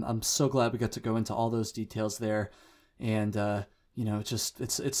amazing. I'm so glad we got to go into all those details there, and just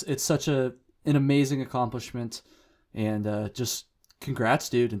it's such an amazing accomplishment, and just congrats,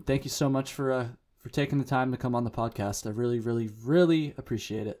 dude, and thank you so much for taking the time to come on the podcast. I really, really, really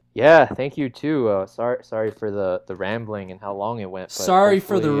appreciate it. Yeah, thank you too. Sorry for the rambling and how long it went. But sorry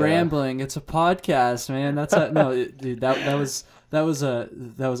for the rambling. It's a podcast, man. That's no, dude. That was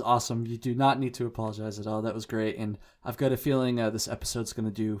awesome. You do not need to apologize at all. That was great, and I've got a feeling this episode's going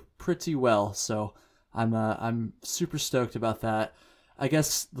to do pretty well. So I'm super stoked about that. I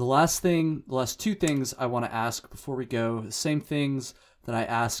guess the last two things I want to ask before we go, the same things that I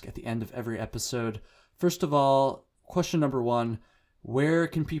ask at the end of every episode. First of all, question number 1, where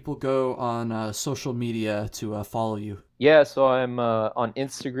can people go on social media to follow you? Yeah, so I'm on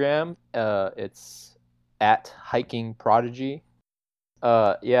Instagram. It's at Hiking Prodigy.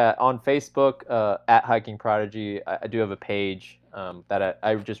 On Facebook, at Hiking Prodigy. I do have a page that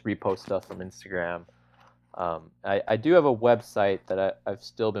I just repost stuff from Instagram. I do have a website that I've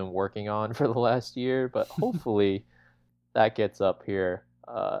still been working on for the last year, but hopefully that gets up here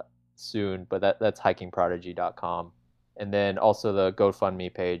soon. But that's hikingprodigy.com. And then also the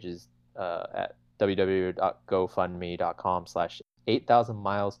GoFundMe page is at www.gofundme.com/8,000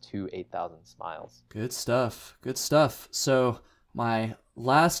 miles to 8,000 smiles. Good stuff. Good stuff. So my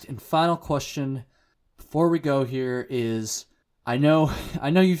last and final question before we go here is, I know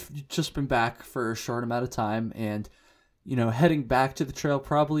you've just been back for a short amount of time, and heading back to the trail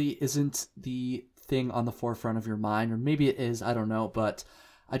probably isn't the thing on the forefront of your mind, or maybe it is, I don't know, but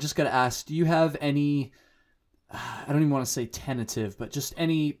I just got to ask, do you have any, I don't even want to say tentative, but just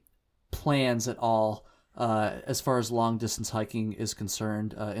any plans at all as far as long distance hiking is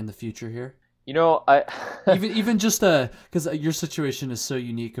concerned in the future here? I even just because your situation is so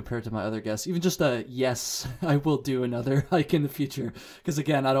unique compared to my other guests, even just yes, I will do another hike in the future, because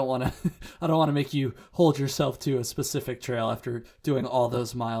again, I don't want to make you hold yourself to a specific trail after doing all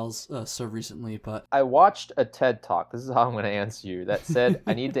those miles so recently. But I watched a TED Talk, this is how I'm going to answer you, that said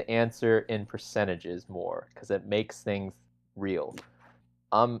I need to answer in percentages more because it makes things real.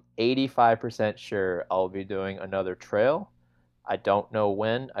 I'm 85% sure I'll be doing another trail. I don't know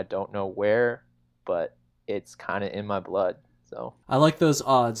when, I don't know where, but it's kind of in my blood. So I like those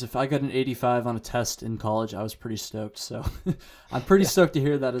odds. If I got an 85 on a test in college, I was pretty stoked. So I'm pretty stoked to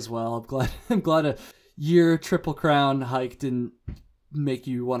hear that as well. I'm glad a year Triple Crown hike didn't make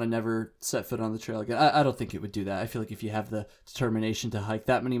you want to never set foot on the trail again. I don't think it would do that. I feel like if you have the determination to hike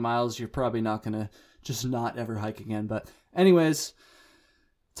that many miles, you're probably not going to just not ever hike again. But anyways,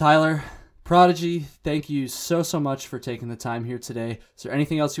 Tyler, Prodigy, thank you so much for taking the time here today. Is there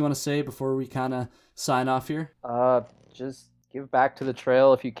anything else you want to say before we kind of sign off here? Just give back to the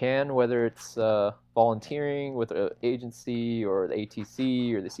trail if you can, whether it's volunteering with an agency or the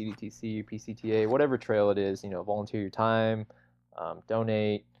ATC or the CDTC, PCTA, whatever trail it is, volunteer your time,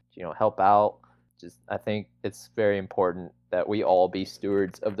 donate, help out. I think it's very important that we all be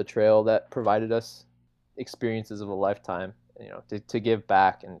stewards of the trail that provided us experiences of a lifetime, to give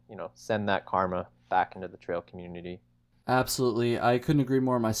back and, send that karma back into the trail community. Absolutely. I couldn't agree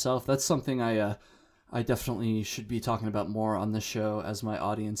more myself. That's something I definitely should be talking about more on this show, as my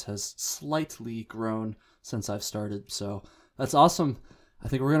audience has slightly grown since I've started. So that's awesome. I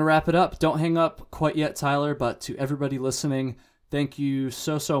think we're going to wrap it up. Don't hang up quite yet, Tyler, but to everybody listening, thank you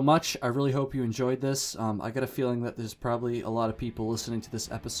so much. I really hope you enjoyed this. I got a feeling that there's probably a lot of people listening to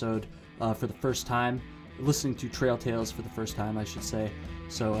this episode for the first time, listening to Trail Tales for the first time, I should say.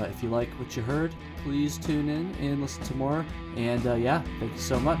 So if you like what you heard, please tune in and listen to more. And thank you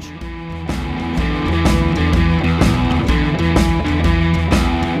so much.